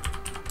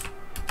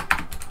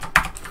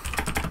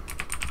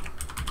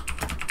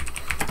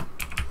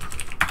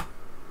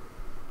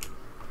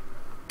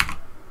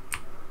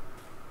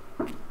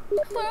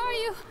 Where are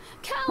you?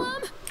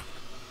 Callum!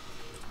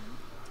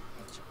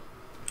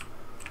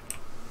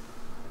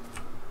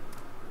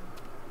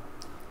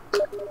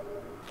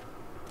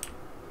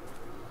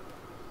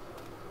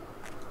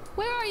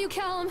 Where are you,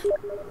 Callum?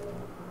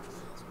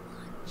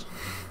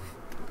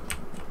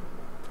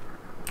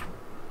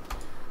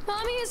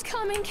 Mommy is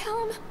coming,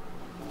 Callum.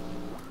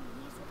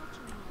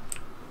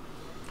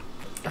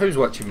 Who's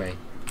watching me?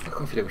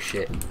 Fuck off, you little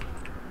shit.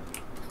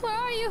 Where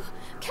are you?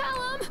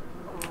 Callum!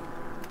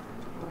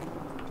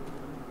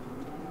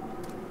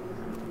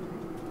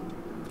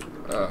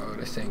 Oh,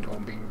 this ain't gonna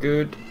be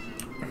good.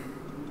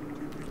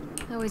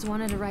 I always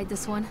wanted to ride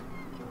this one.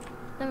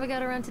 Never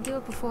got around to do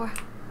it before.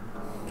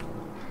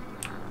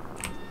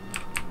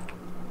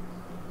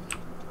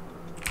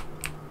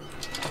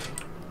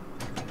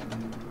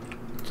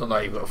 It's not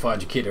like you've got to find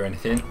your kid or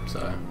anything,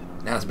 so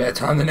now's a better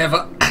time than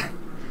ever.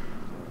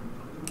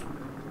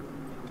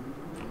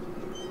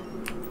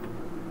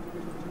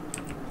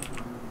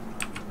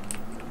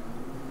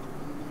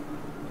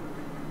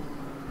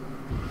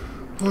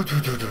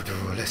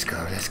 Let's go,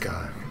 let's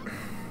go.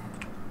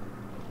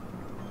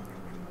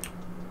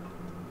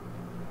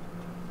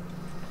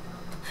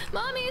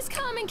 Mommy is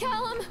coming,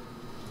 Callum!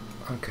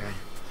 Okay.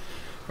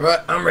 Right,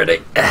 I'm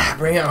ready.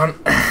 Bring it on.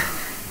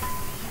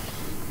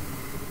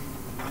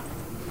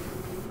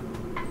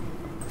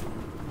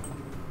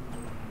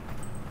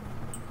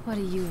 What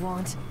do you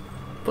want?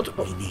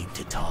 We need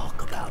to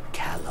talk about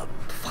Callum.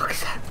 What the fuck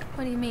is that?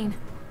 What do you mean?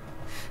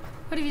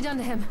 What have you done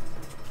to him?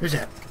 Who's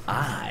that?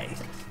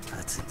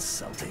 That's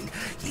insulting.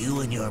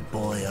 You and your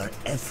boy are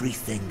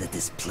everything that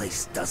this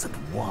place doesn't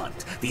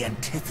want. The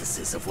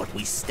antithesis of what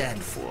we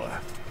stand for.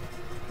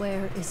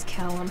 Where is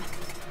Callum?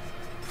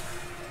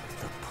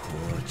 The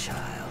poor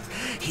child.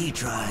 He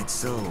tried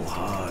so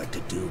hard to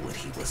do what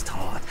he was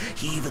taught.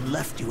 He even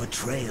left you a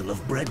trail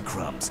of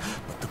breadcrumbs.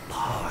 But the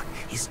park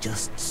is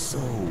just so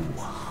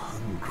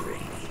hungry.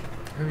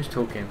 Who's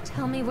talking?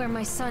 Tell me where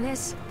my son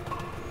is.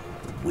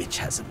 The witch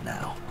has him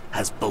now.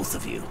 Has both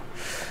of you.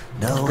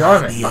 No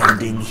Blimey. happy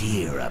ending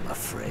here, I'm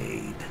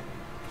afraid.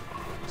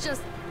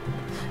 Just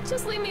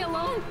leave me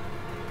alone.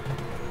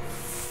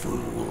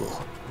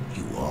 Fool.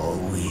 You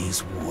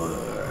always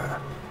were.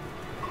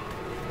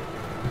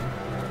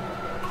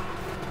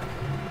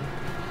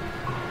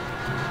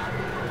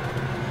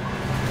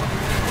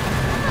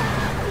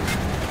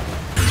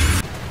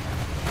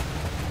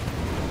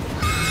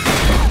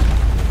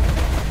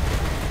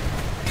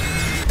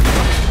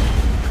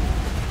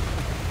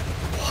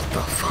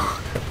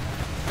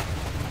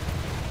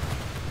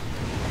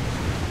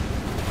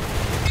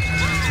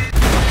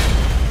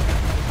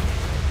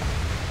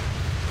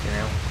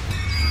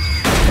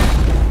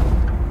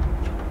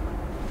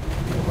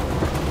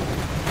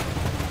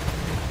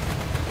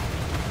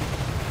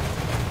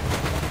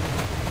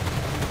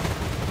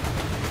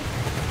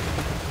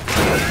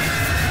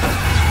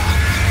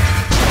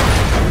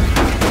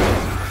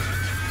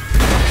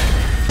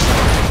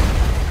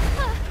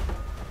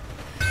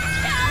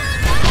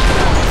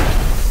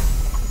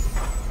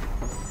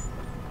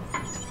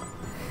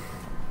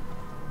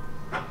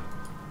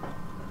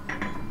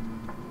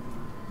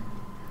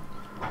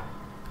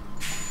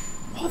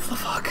 What the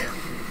fuck?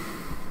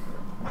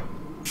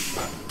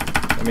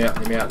 Let me out,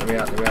 let me out, let me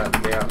out, let me out,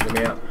 let me out, let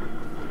me out.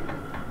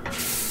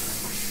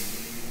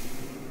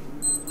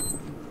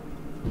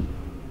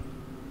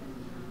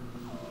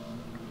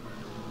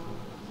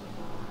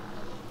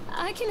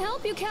 I can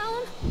help you,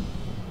 Callum.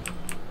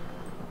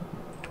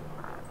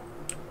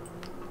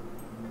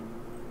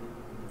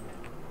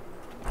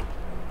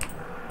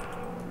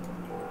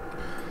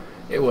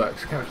 It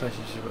works.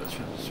 Calculations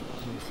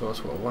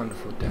floors. What a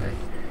wonderful day.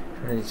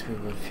 I need to be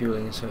with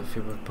fueling and so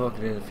feel with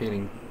parking in the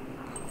feeling.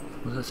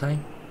 What does that say?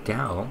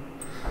 Gal?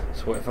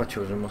 So what if our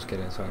children must get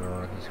inside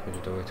or I can squeeze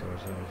the door to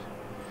ourselves?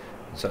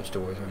 And such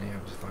doors only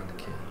have to find the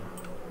key.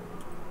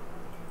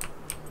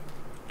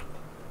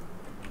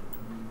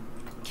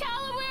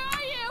 Callum, where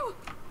are you?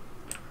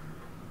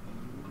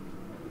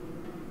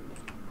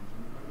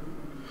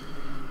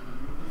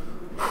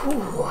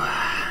 Whew.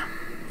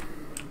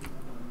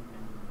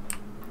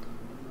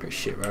 Pretty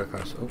shit roller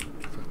coaster. Oh,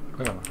 fuck.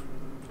 Where am I?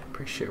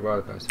 Pretty shit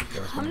roller coaster. If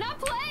you ask me. I'm not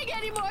playing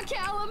anymore,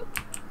 Callum.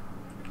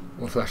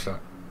 What flashlight?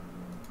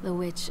 The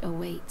witch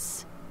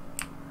awaits.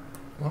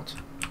 What?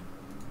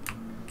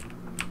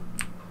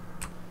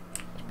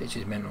 This bitch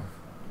is mental.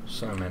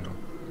 So mental.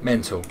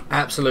 Mental.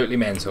 Absolutely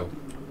mental.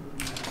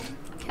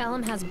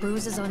 Callum has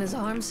bruises on his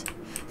arms,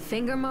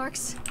 finger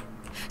marks.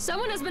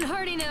 Someone has been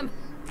hurting him.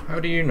 How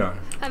do you know?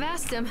 I've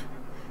asked him,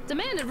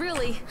 demanded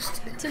really,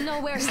 to know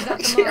where he got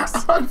the She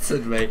marks.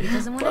 answered me. He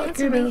doesn't want to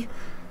answer Fucking me. hell.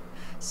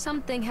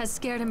 Something has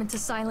scared him into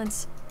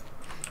silence.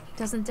 He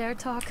doesn't dare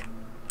talk.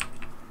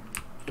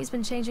 He's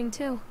been changing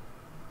too.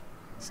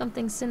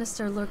 Something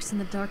sinister lurks in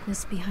the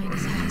darkness behind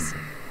his eyes.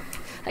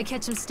 I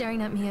catch him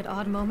staring at me at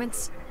odd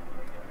moments.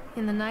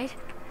 In the night,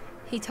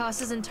 he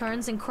tosses and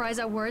turns and cries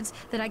out words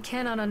that I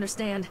cannot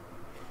understand.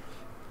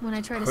 When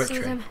I try to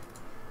soothe him,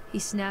 he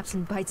snaps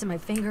and bites at my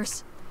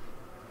fingers.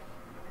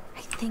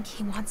 I think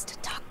he wants to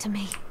talk to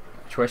me.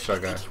 Which way should I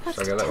go? Should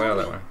I go that way or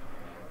that way?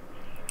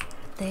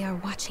 They are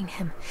watching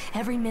him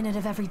every minute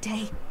of every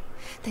day.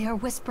 They are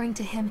whispering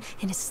to him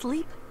in his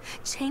sleep,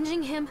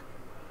 changing him.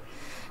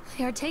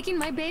 They are taking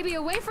my baby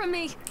away from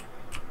me.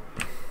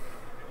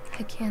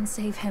 I can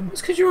save him.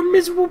 It's because you're a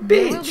miserable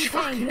There will be bitch.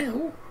 Fucking pain.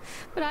 hell.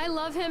 But I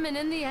love him, and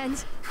in the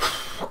end,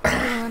 I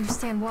don't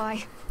understand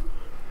why.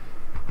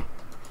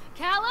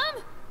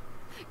 Callum?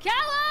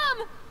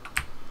 Callum!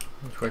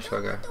 Which way should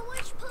I go? The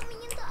witch put me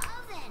in the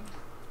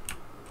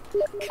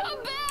oven.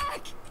 Come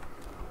back!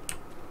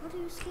 What are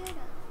you scared of?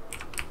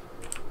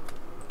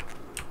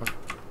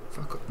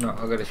 Fuck. No,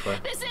 I'll go this way.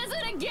 This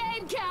isn't a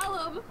game,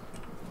 Callum!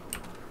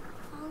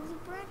 Follow the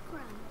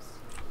breadcrumbs.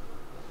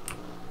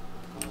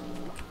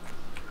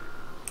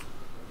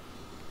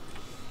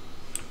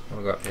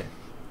 I'll go up here.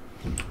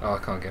 Oh, I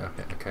can't get up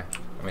here. Okay,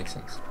 that makes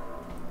sense.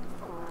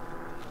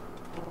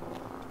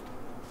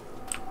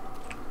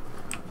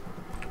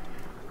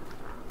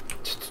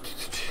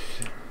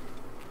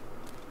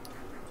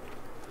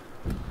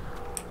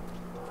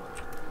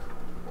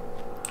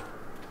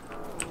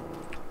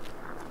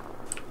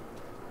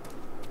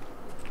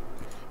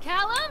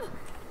 Callum?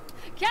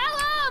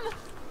 Callum!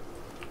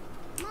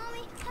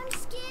 Mommy, I'm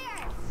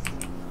scared.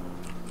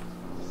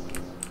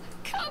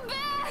 Come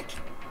back!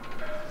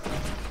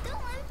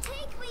 Don't let him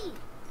take me.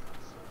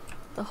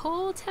 The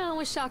whole town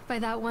was shocked by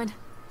that one.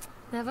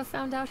 Never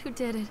found out who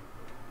did it.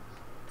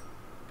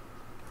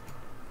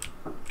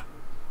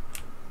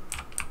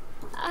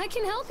 I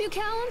can help you,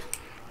 Callum.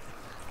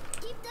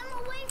 Keep them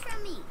away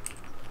from me.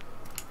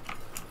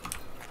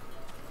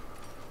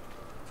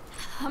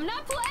 I'm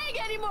not playing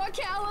anymore,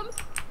 Callum.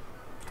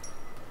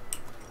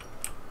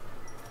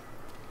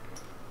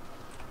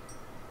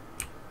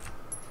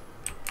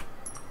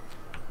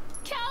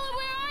 Callum,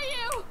 where are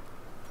you?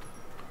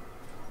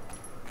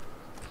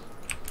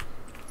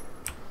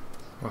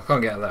 Well, I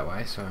can't get out that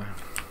way, so.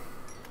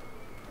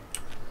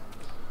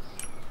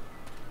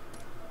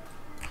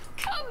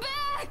 Come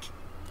back!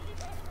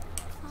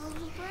 Follow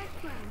the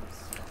breadcrumbs.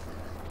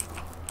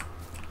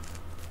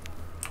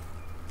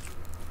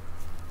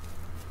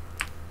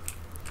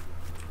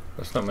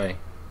 That's not me.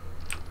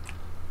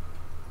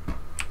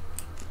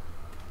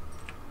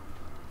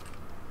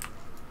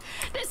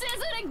 This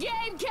isn't a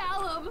game,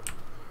 Callum!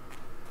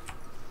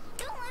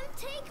 Don't let him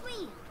take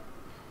me.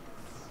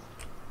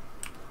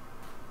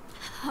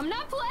 I'm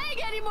not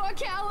playing anymore,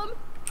 Callum!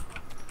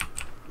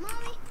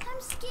 Mommy, I'm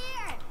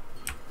scared.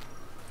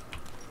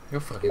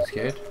 You're fucking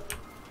scared.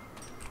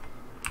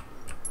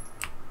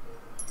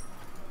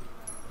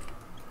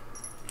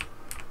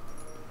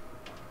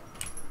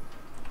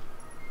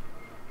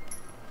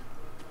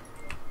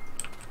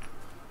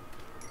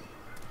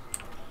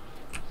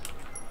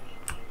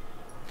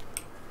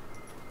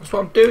 That's what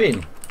I'm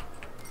doing.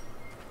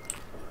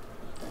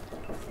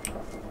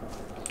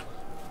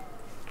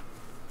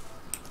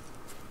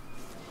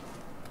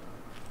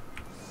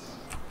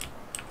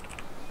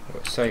 Oh,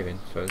 it's saving,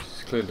 so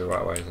it's clearly the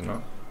right way, is it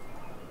not?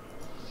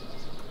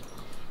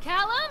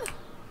 Callum?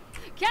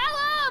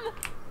 Callum!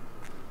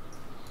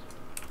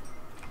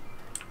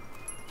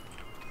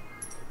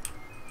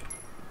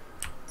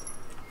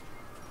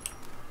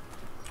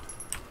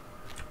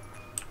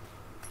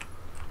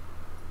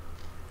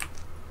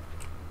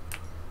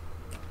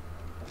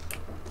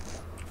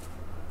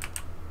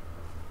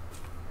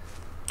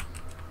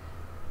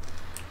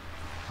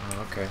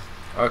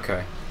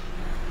 Okay.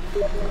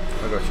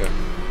 I gotcha.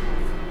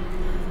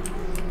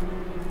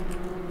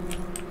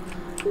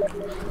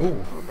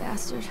 Ooh. Poor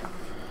bastard.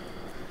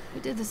 Who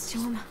did this to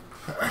him?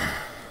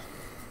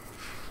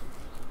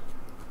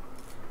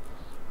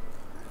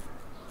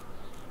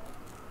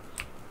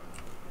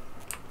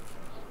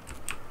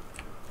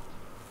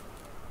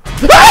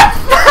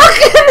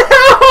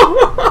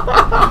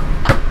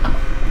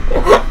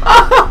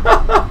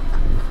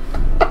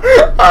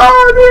 Oh,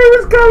 I knew it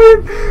was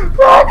coming!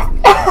 Fuck!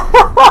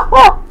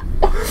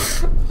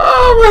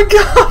 Oh my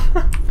god!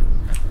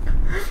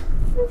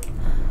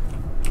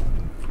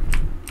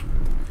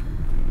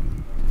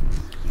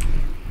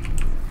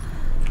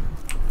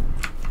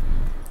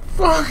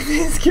 Fuck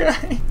this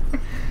guy!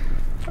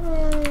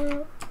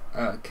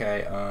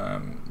 Okay,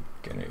 I'm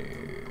gonna...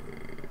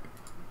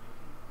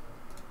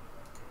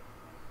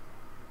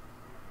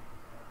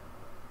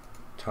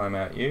 time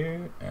out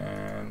you,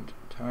 and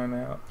time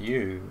out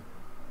you.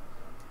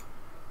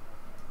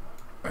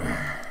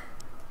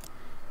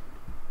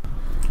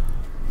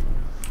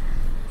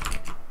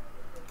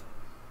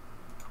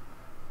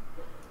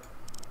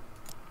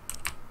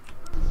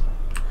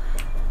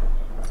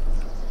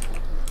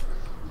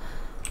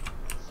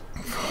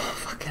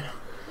 Fucking hell.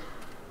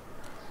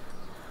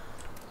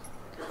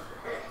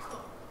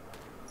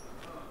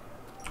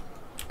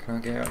 Can I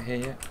get out here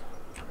yet?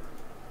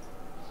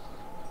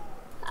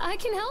 I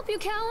can help you,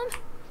 Callum.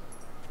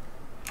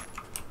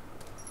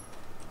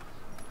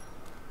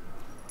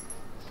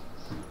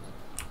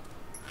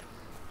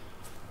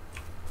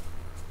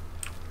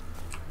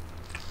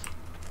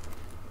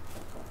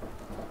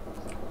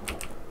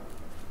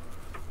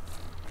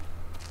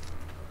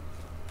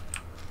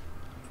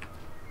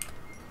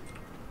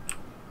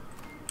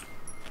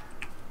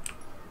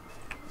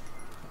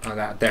 Oh,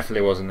 that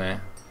definitely wasn't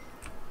there.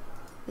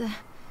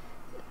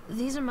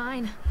 These are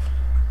mine.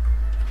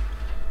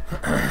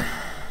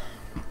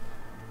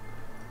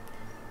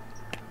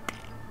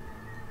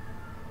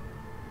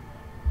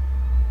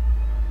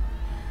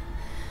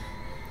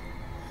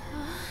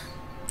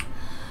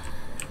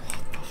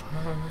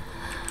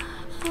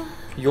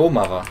 Your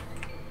mother.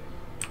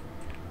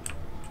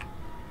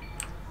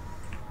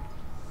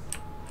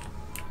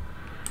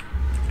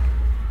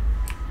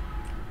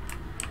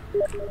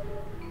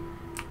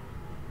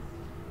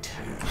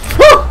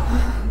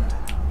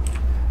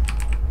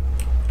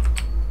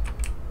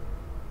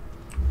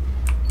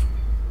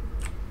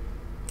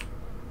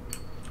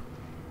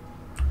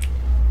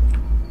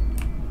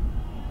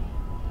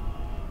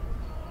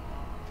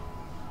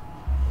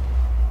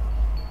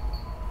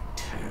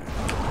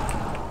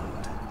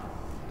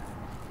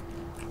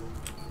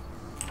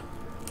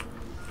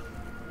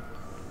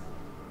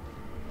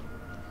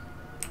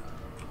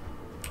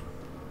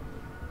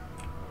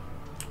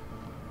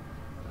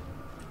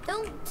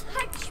 Don't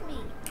touch me.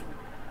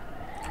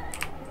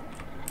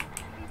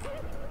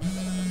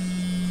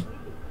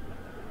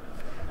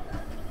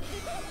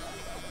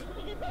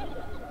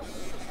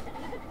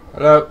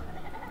 Hello.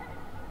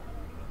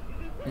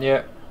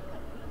 Yeah.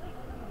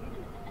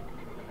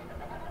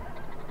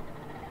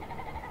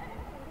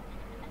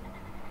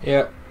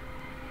 Yeah.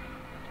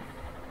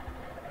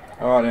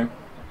 Alright then.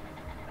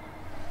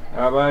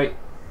 Alright, mate.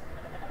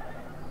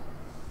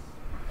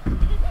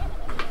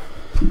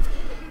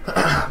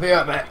 Be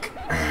right back.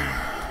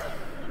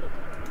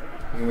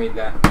 You can read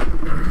that.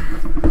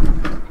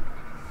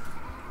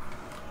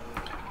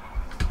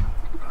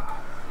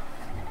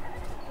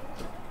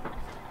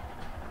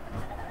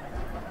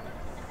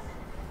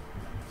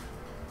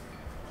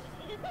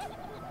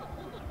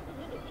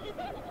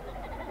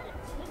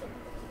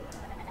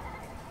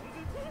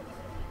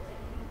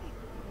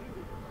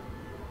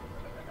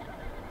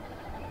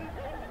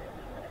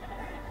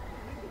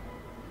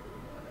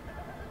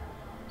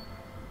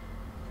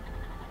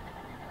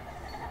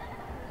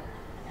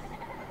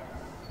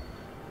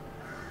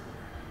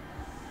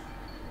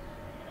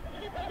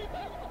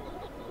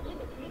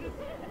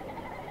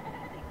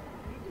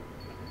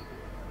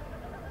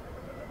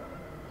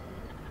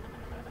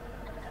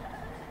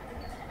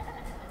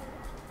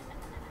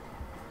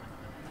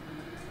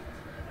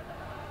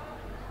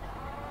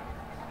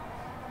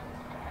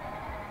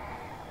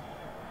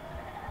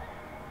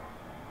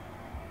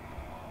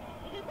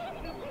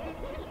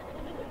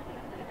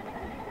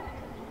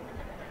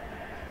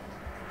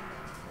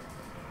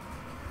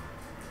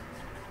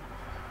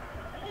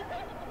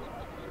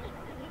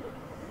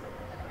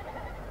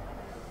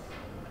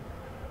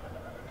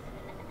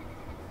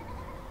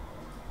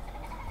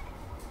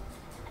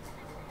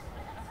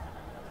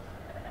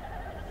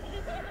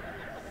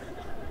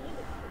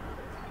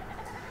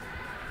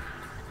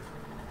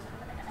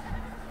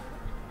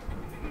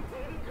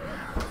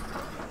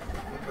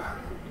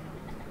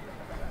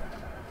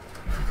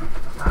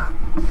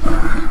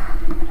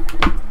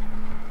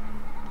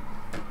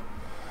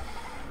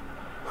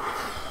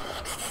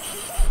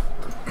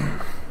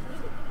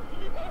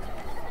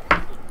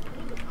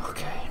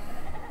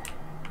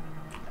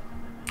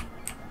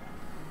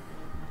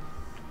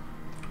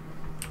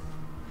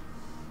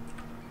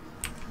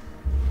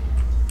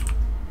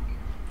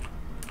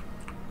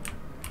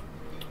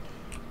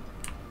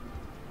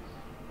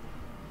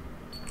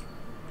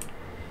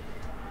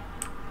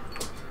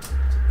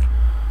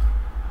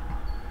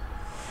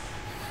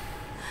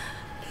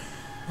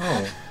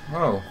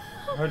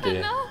 Oh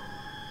dear. No.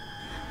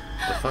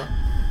 The fuck?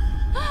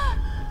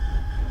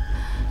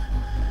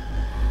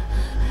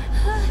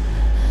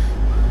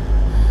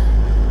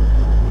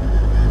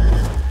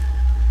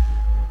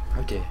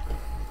 Oh dear.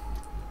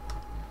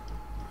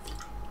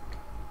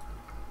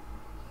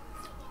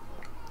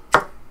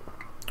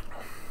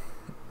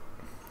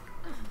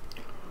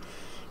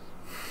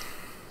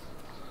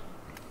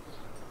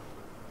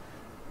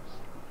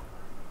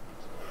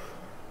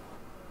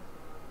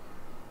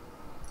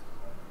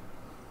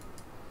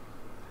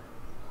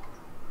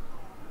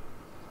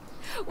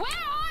 Where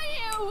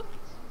are you?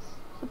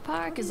 The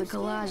park is a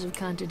collage of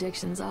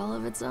contradictions all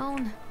of its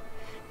own.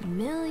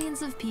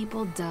 Millions of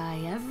people die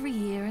every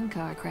year in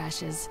car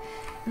crashes,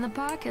 and the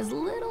park has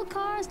little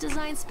cars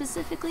designed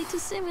specifically to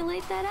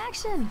simulate that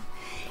action.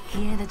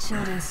 Hear the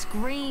children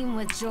scream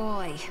with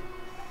joy.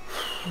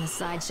 In the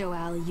sideshow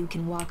alley, you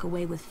can walk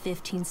away with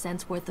 15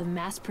 cents worth of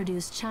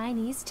mass-produced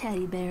Chinese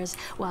teddy bears,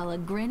 while a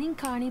grinning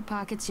carny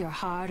pockets your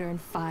hard-earned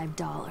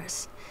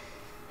 $5.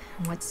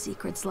 What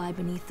secrets lie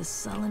beneath the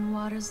sullen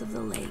waters of the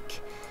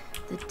lake?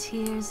 The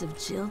tears of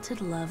jilted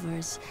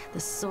lovers, the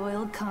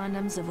soiled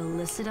condoms of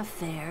illicit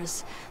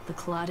affairs, the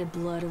clotted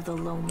blood of the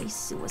lonely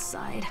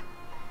suicide.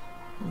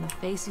 And the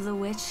face of the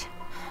witch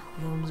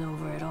looms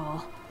over it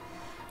all.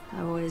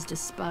 I've always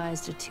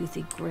despised her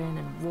toothy grin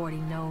and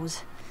warty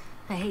nose.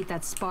 I hate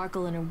that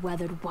sparkle in her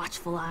weathered,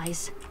 watchful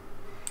eyes.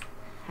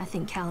 I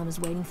think Callum is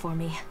waiting for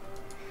me.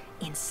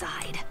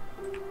 Inside.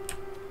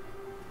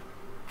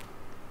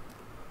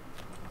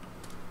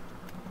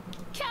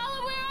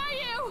 Callum, where are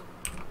you?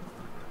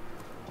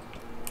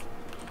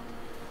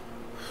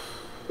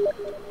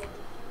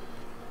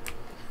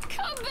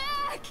 Come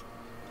back!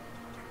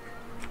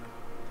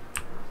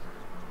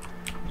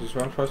 Is this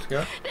where I'm supposed to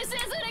go? This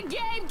isn't a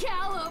game,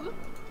 Callum!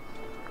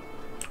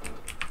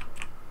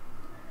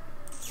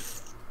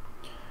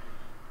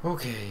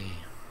 Okay.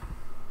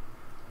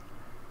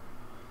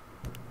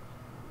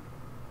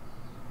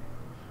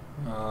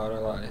 Oh, I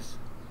don't like this.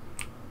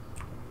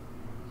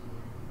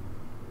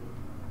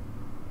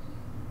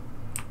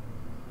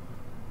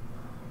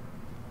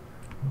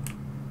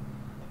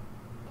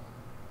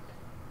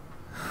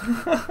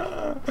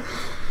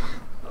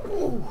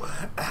 Ooh,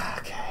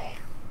 okay.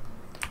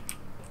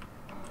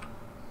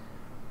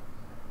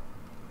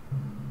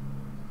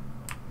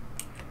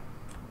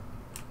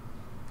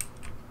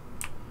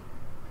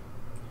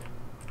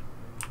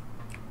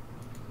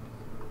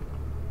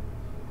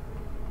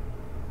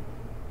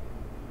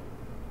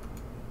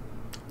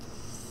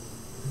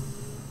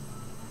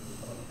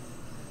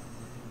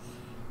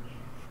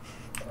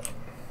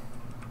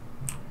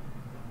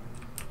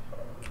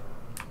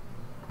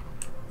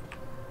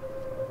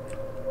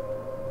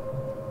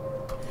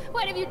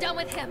 What have you done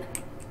with him?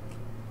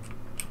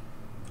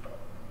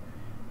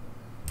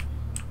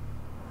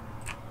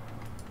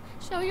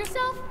 Show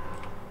yourself?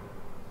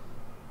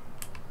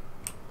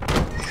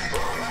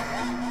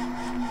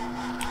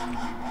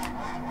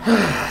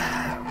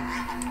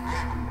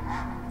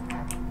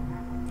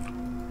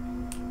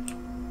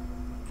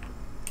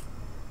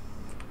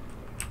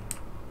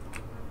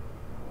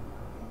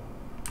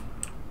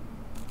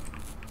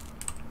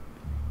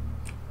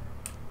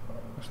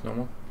 That's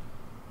normal.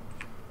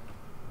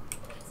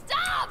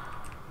 Stop!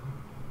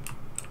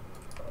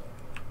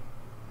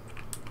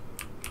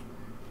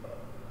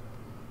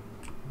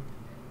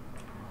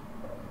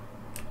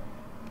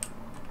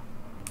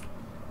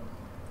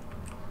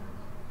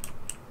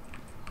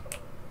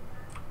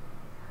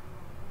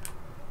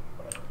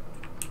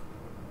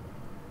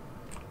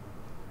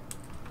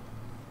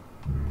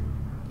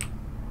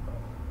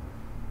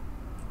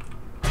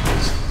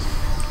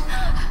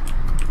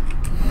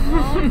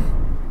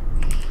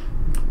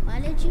 Why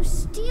did you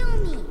steal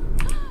me?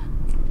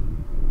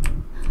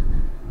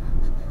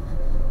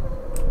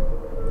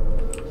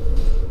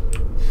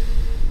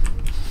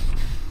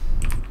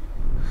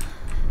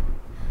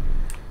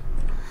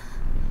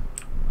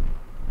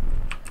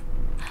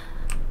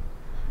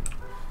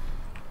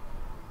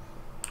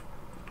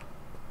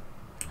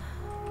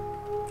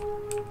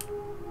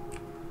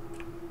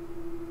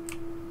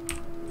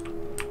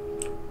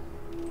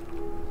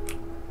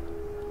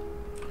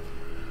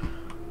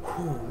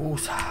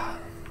 Water.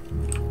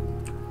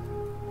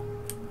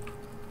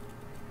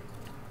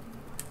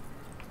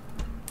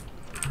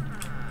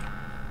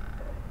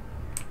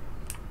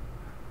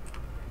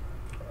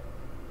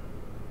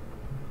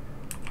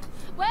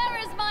 Where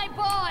is my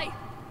boy?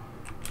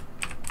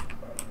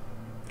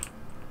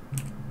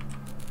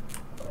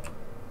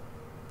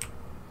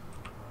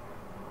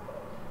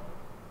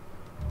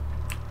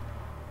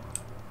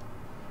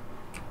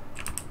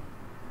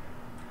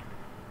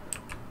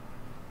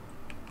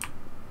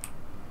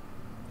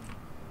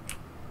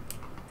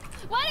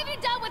 What have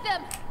you done with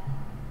him?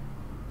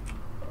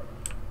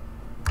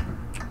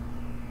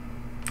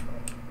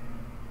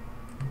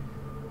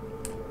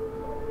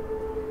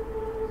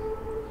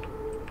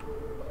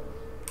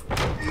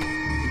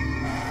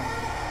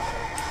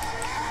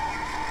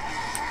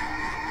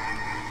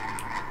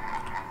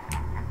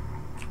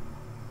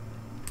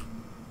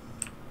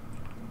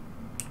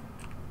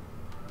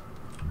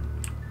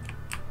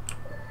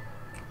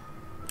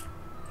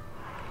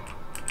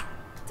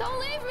 Don't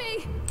leave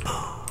me!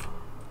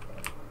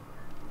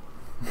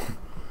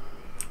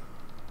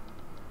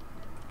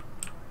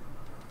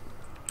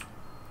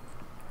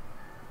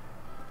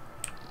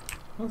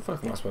 Where the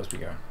fuck am I supposed to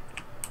be going?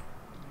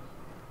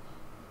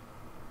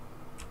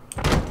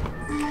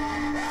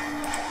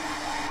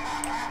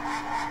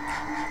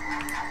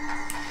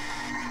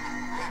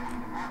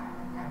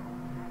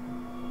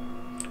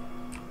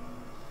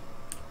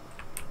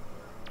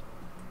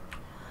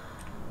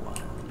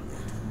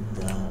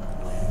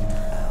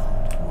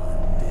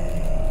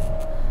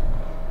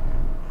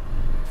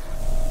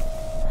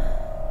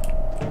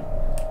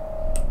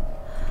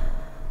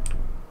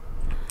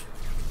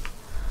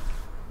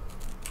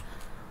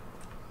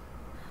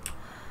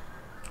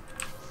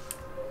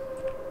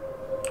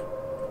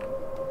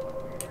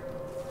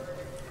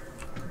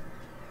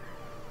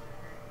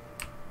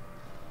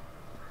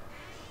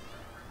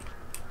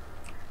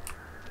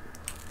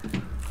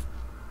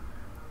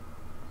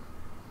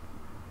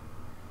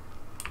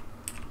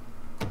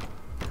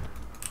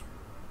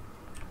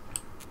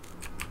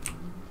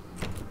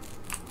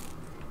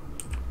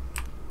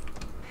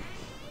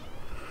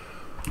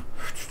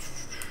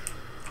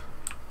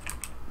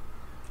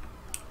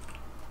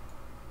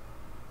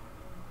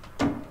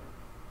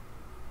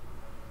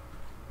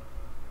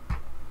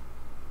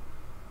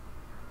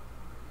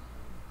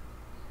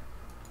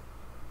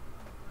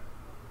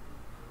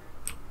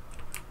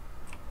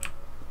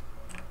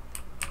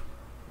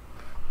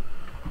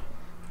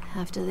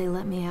 After they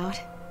let me out,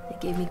 they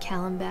gave me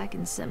Callum back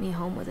and sent me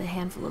home with a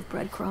handful of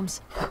breadcrumbs.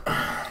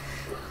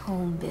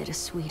 Home,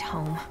 bittersweet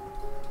home.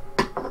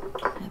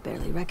 I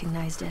barely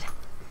recognized it.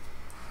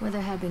 Where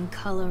there had been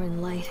color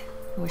and light,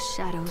 there were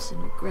shadows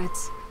and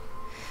regrets.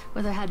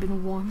 Where there had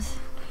been warmth,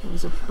 there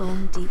was a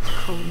bone-deep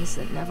coldness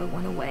that never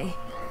went away.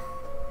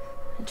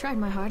 I tried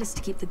my hardest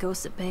to keep the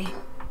ghosts at bay.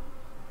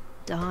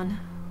 Don,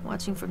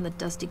 watching from the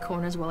dusty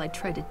corners while I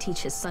tried to teach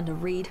his son to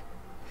read.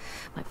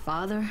 My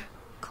father,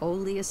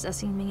 coldly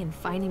assessing me and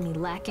finding me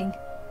lacking.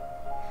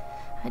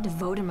 I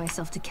devoted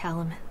myself to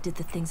Callum, did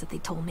the things that they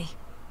told me.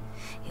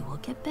 It will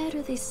get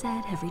better, they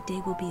said. Every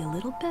day will be a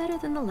little better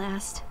than the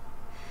last.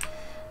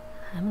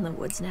 I'm in the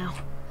woods now,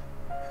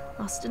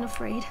 lost and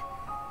afraid.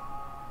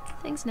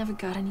 Things never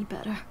got any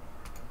better.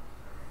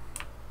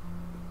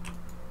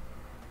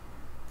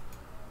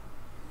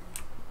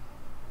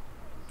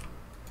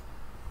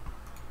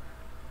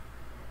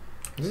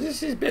 Is this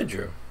his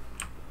bedroom?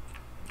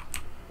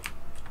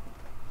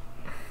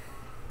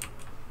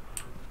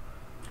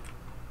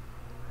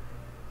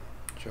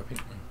 Shopping.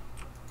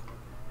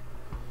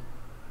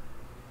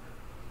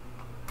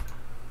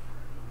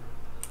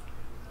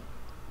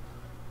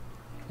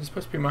 This is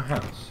supposed to be my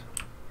house.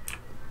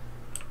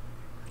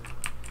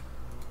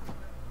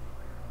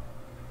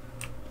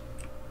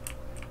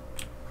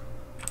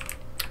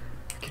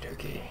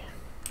 Okey-dokey.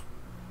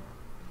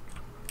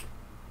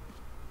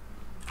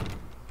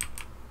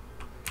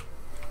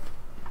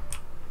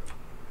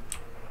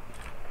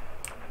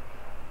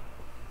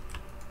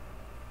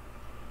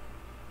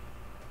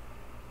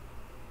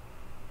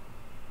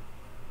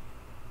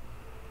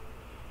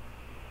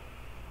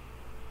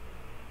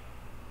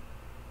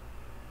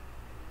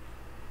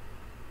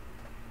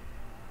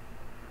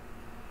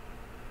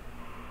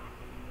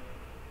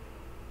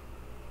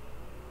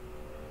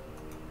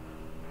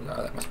 No,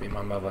 that must be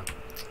my mother.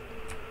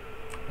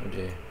 Oh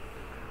dear.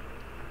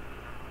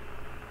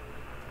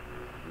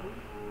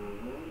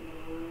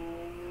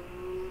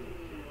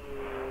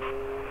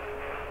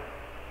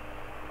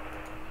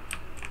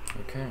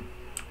 Okay.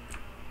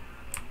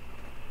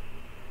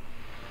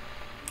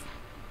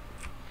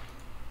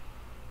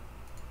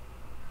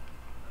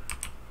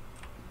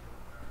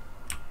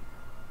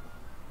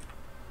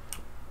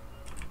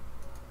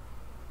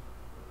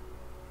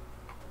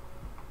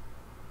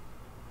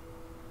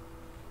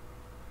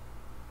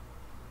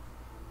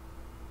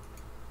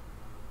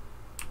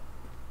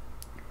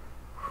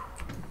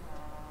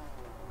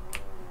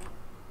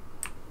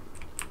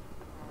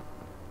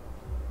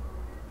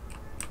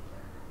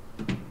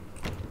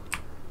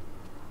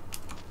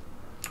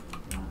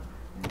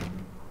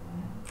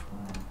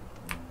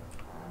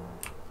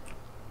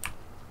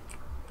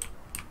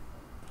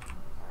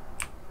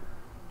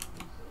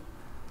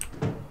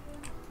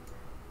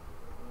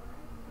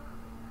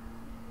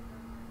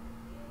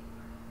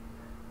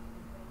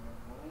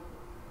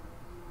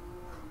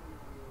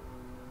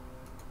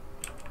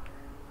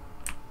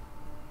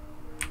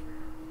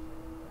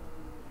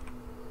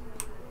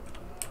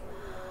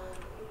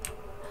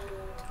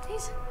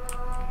 Please,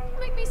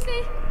 make me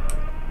see.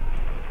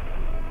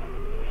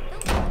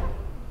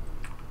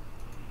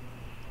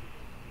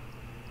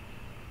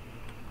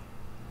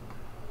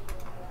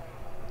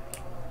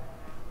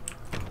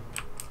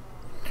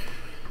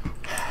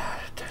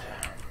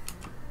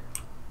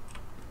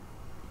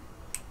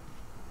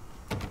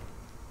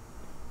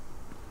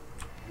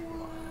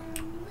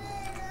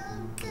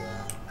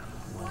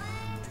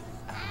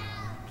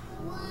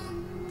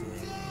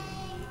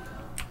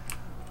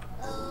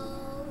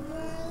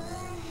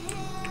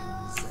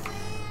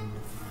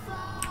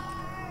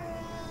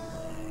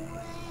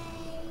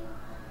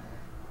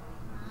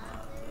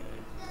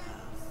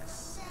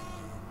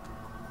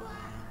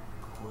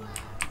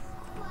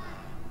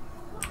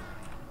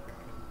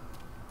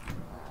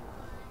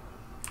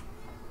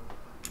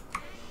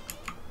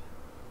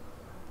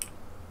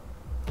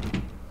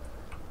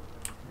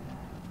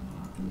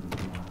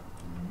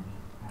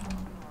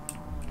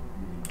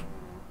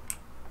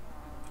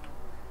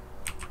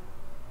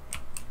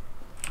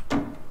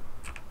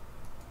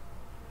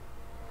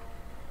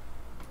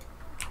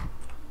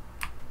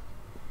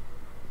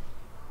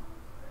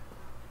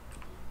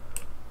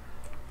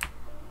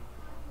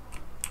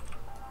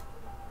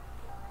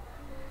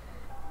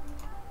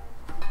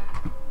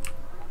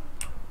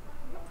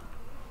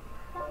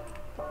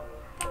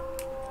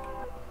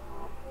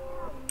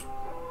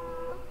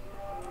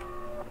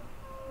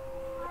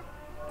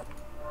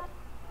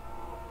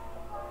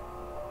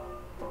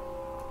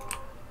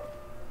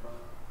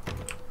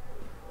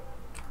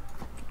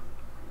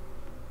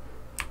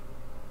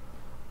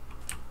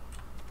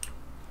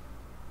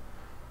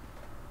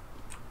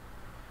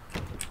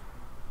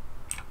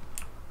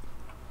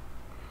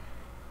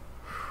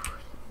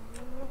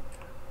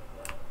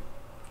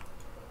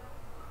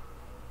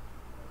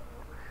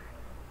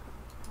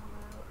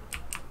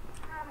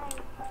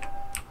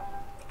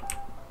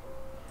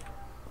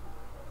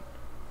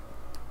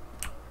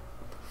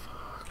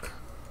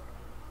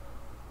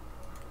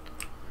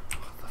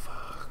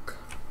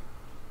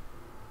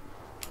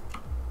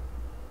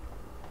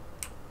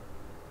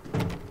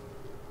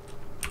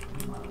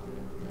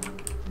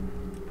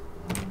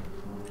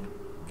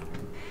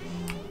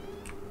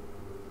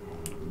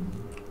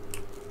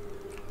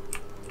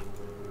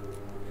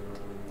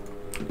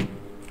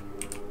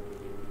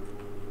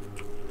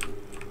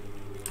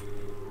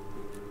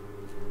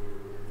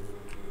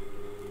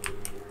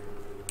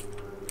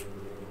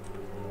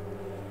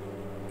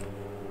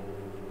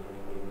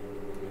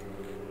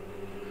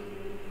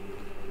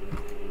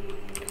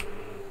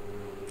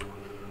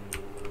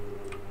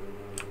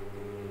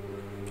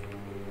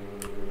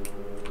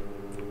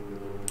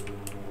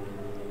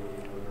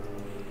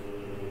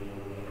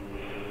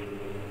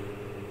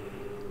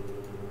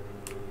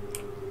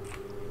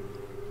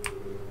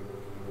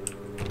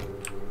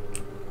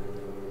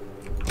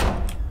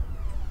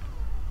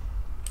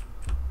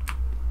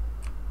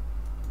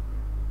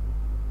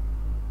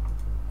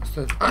 What's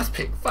the ice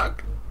pick?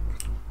 Fuck!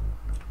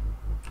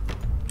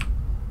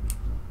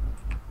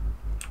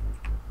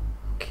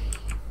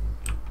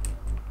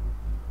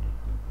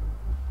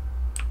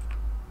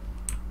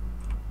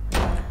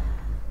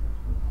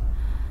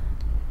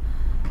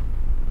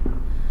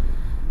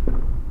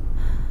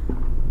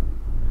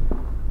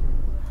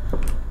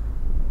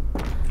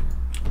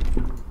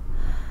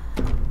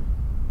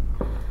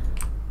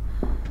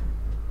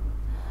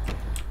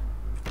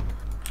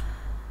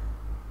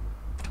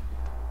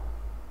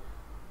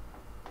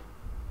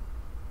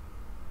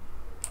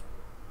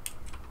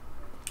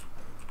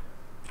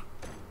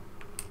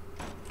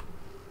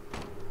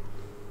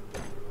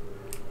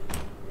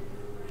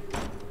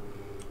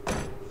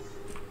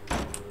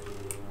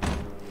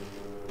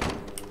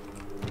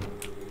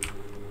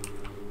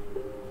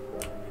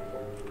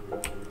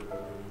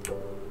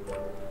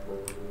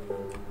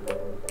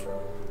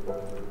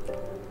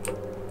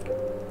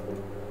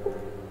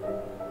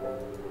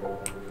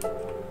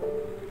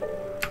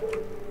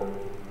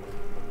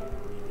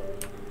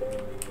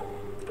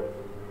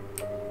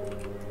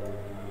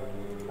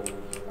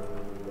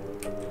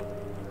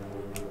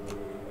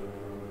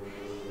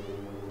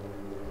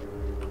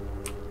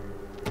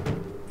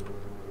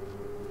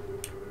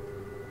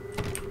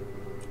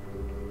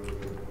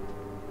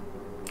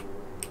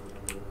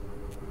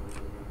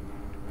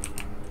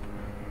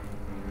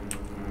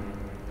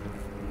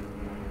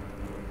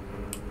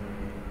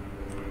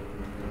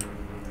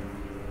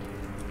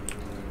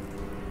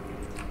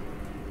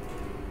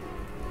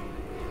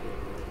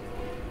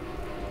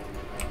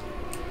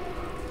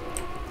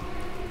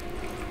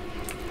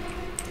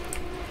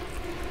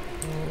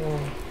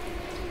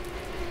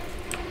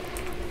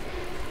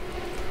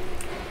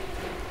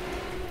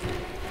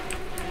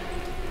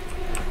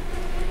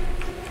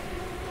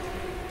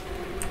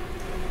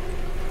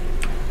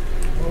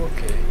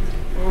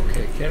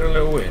 Okay, getting a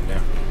little weird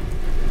now.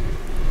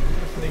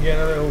 Definitely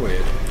getting a little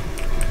weird.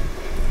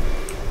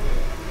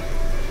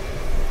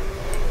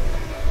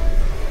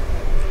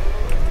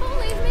 Don't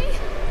leave me.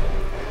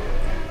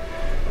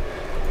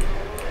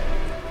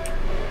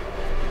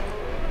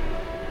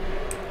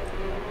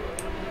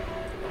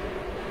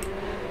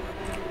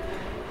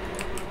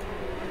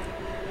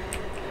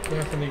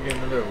 Definitely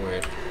getting a little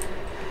weird.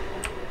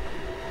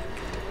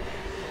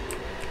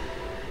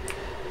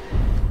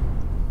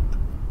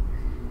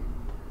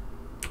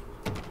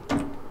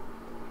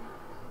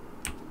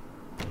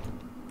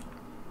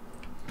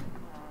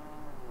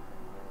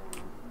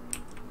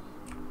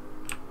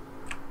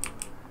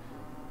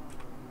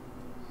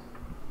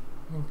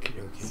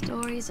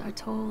 Stories are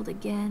told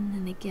again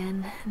and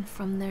again, and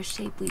from their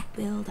shape we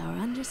build our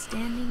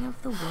understanding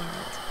of the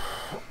world.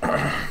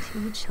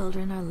 Two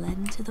children are led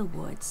into the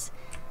woods.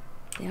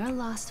 They are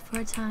lost for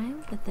a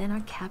time, but then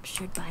are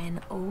captured by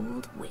an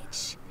old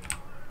witch.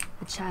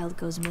 A child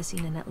goes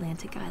missing in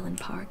Atlantic Island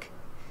Park.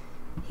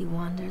 He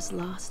wanders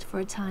lost for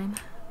a time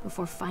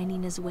before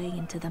finding his way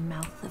into the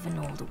mouth of an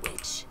old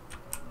witch.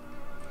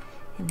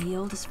 In the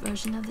oldest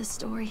version of this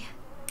story,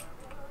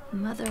 the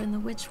mother and the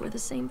witch were the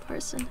same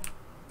person.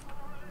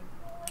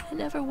 I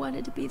never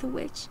wanted to be the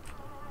witch,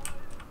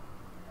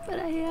 but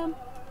I am,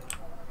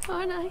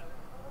 aren't I?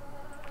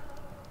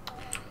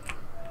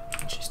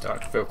 She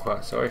started to feel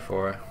quite sorry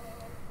for her.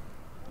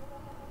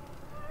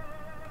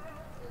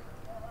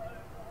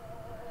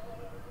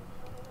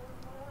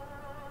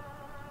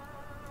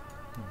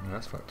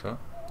 That's fucked up.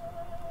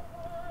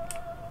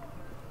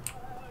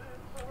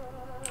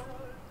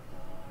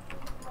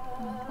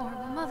 My poor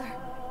mother.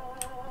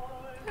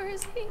 Where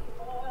is he?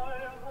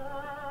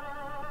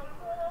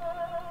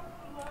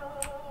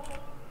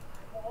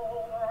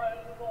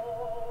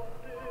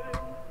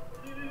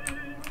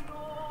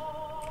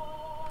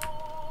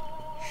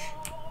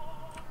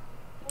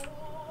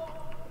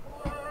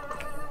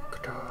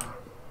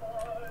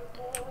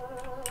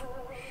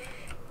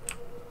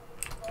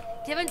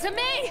 Give him to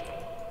me!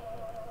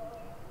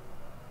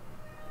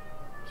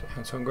 Is it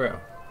Hansel Gretel?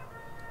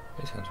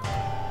 It's Hansel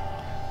Gretel.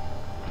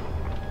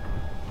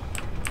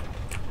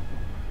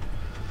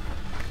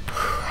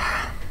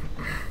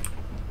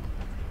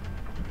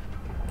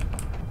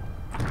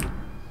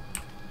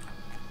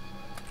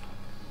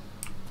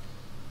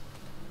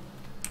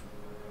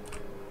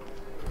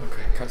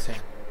 Okay,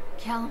 cutscene.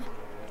 Callum.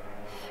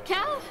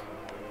 Callum!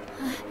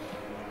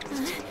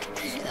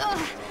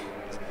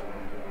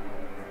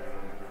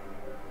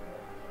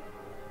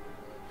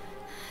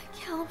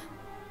 Callum.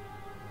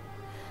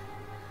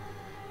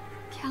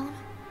 Callum.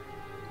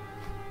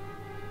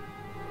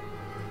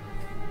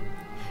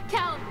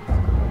 Callum.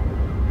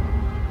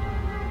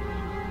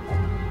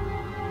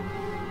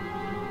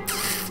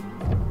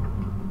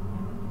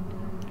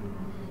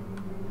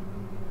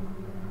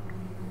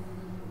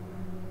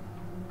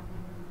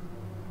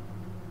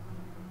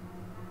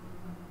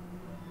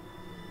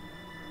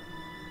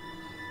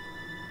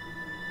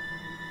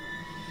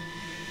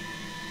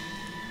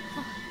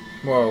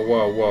 Whoa,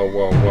 whoa, whoa,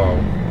 whoa,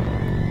 whoa.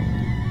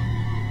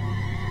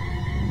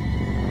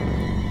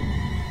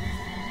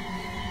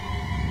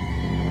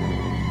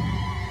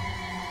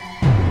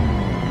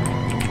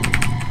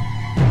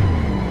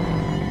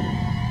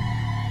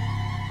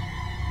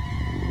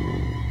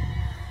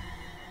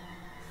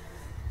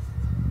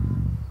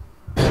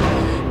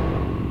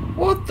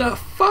 the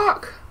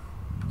fuck?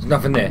 There's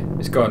nothing there.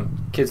 It's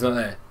gone. Kid's not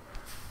there.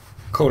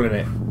 Calling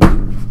it.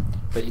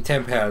 Bet you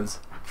 £10.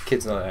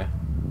 Kid's not there.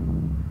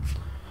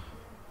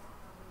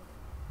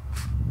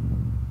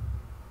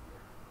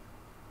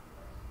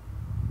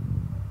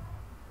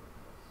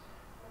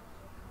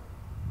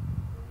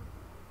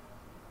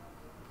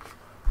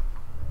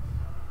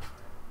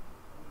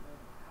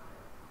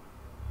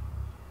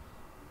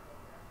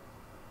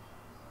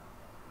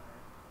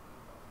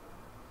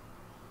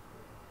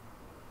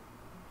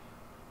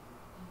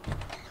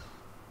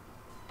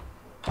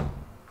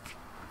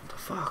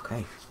 Fuck.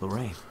 Hey,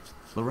 Lorraine.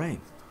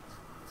 Lorraine.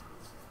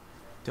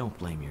 Don't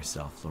blame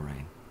yourself,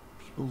 Lorraine.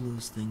 People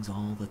lose things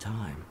all the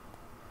time.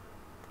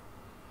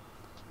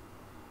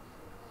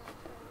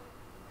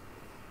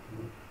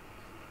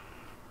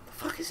 The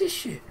fuck is this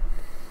shit?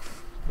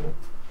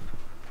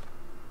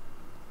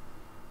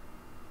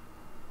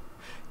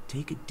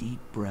 Take a deep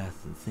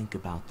breath and think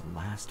about the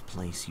last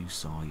place you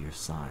saw your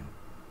son.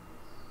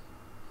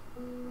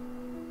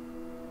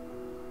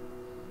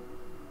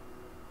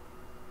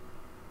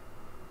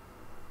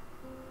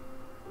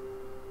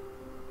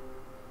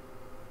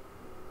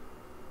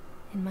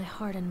 In my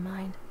heart and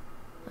mind,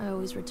 I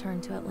always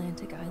return to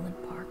Atlantic Island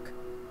Park.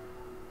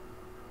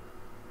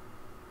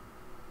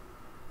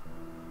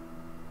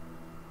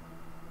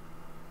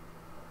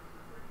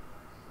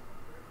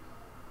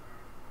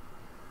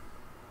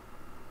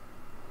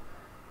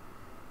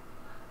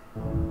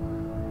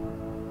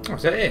 Oh,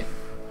 is that it?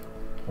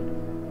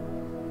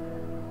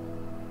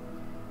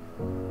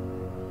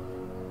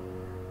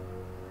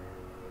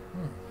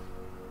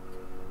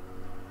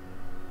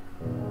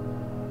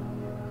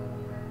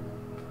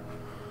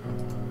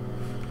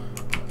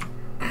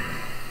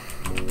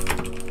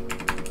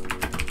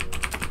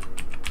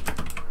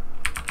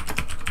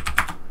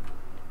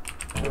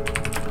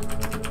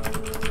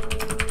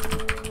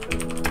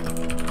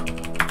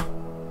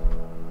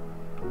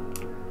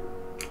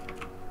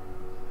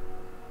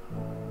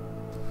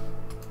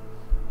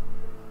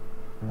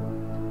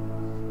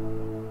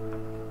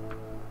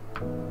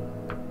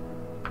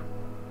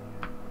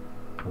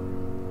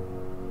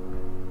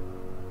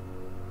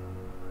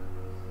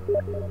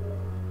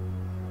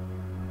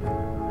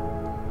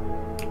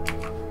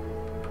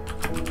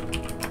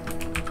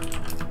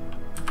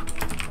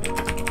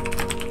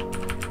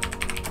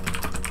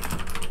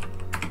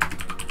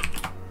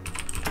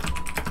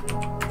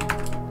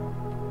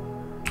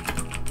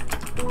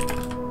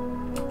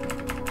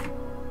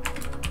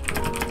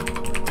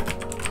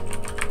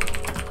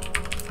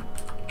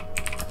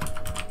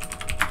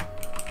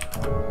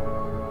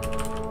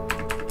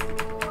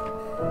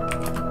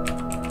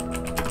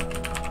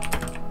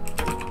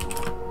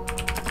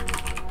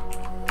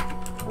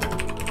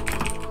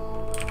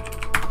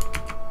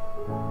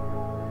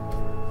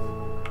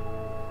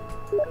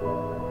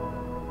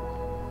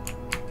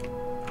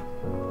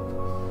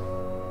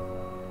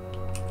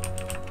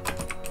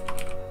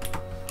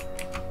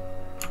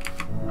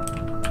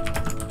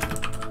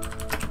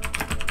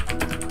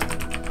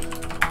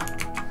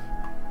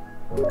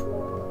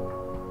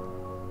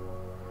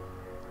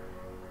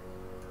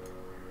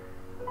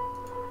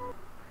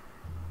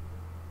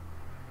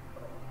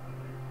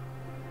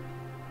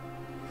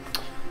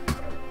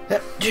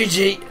 Yep,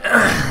 GG.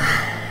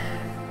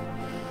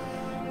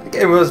 The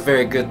game was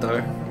very good though.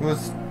 It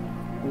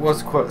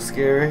was quite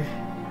scary.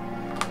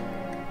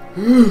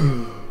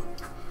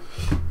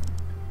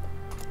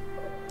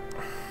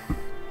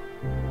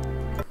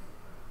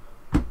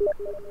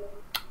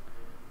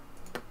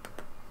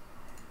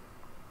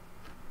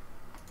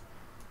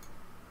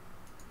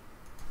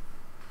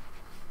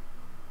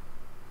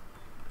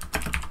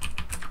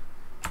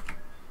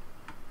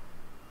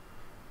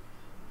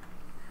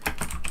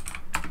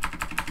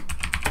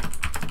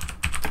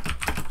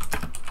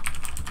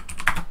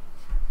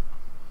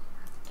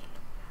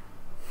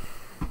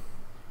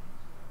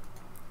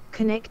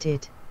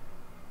 Connected.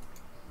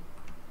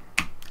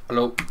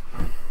 Hello.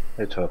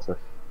 Hey Topher.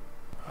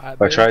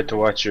 I tried to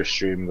watch your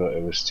stream but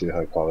it was too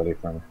high quality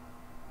for me.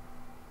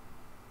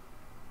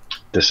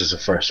 This is a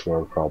first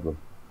world problem.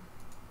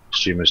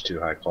 Stream is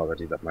too high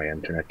quality that my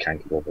internet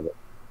can't get over it.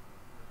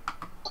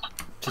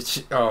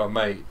 Oh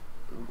mate,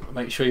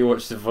 make sure you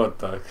watch the VOD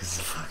though, because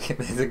fucking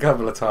there's a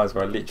couple of times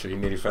where I literally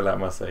nearly fell out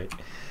of my seat.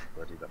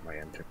 That my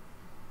internet.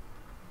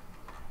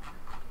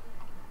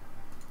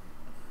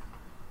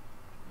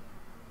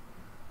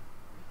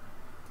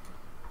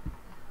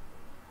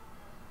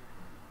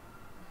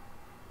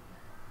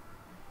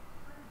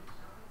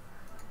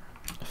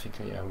 I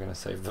think yeah, I'm gonna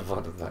save the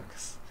VOD of that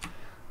because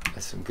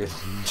there's some good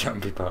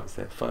jumpy parts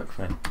there. Fuck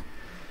man.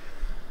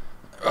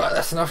 Right,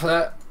 that's enough of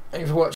that. Thanks for watching.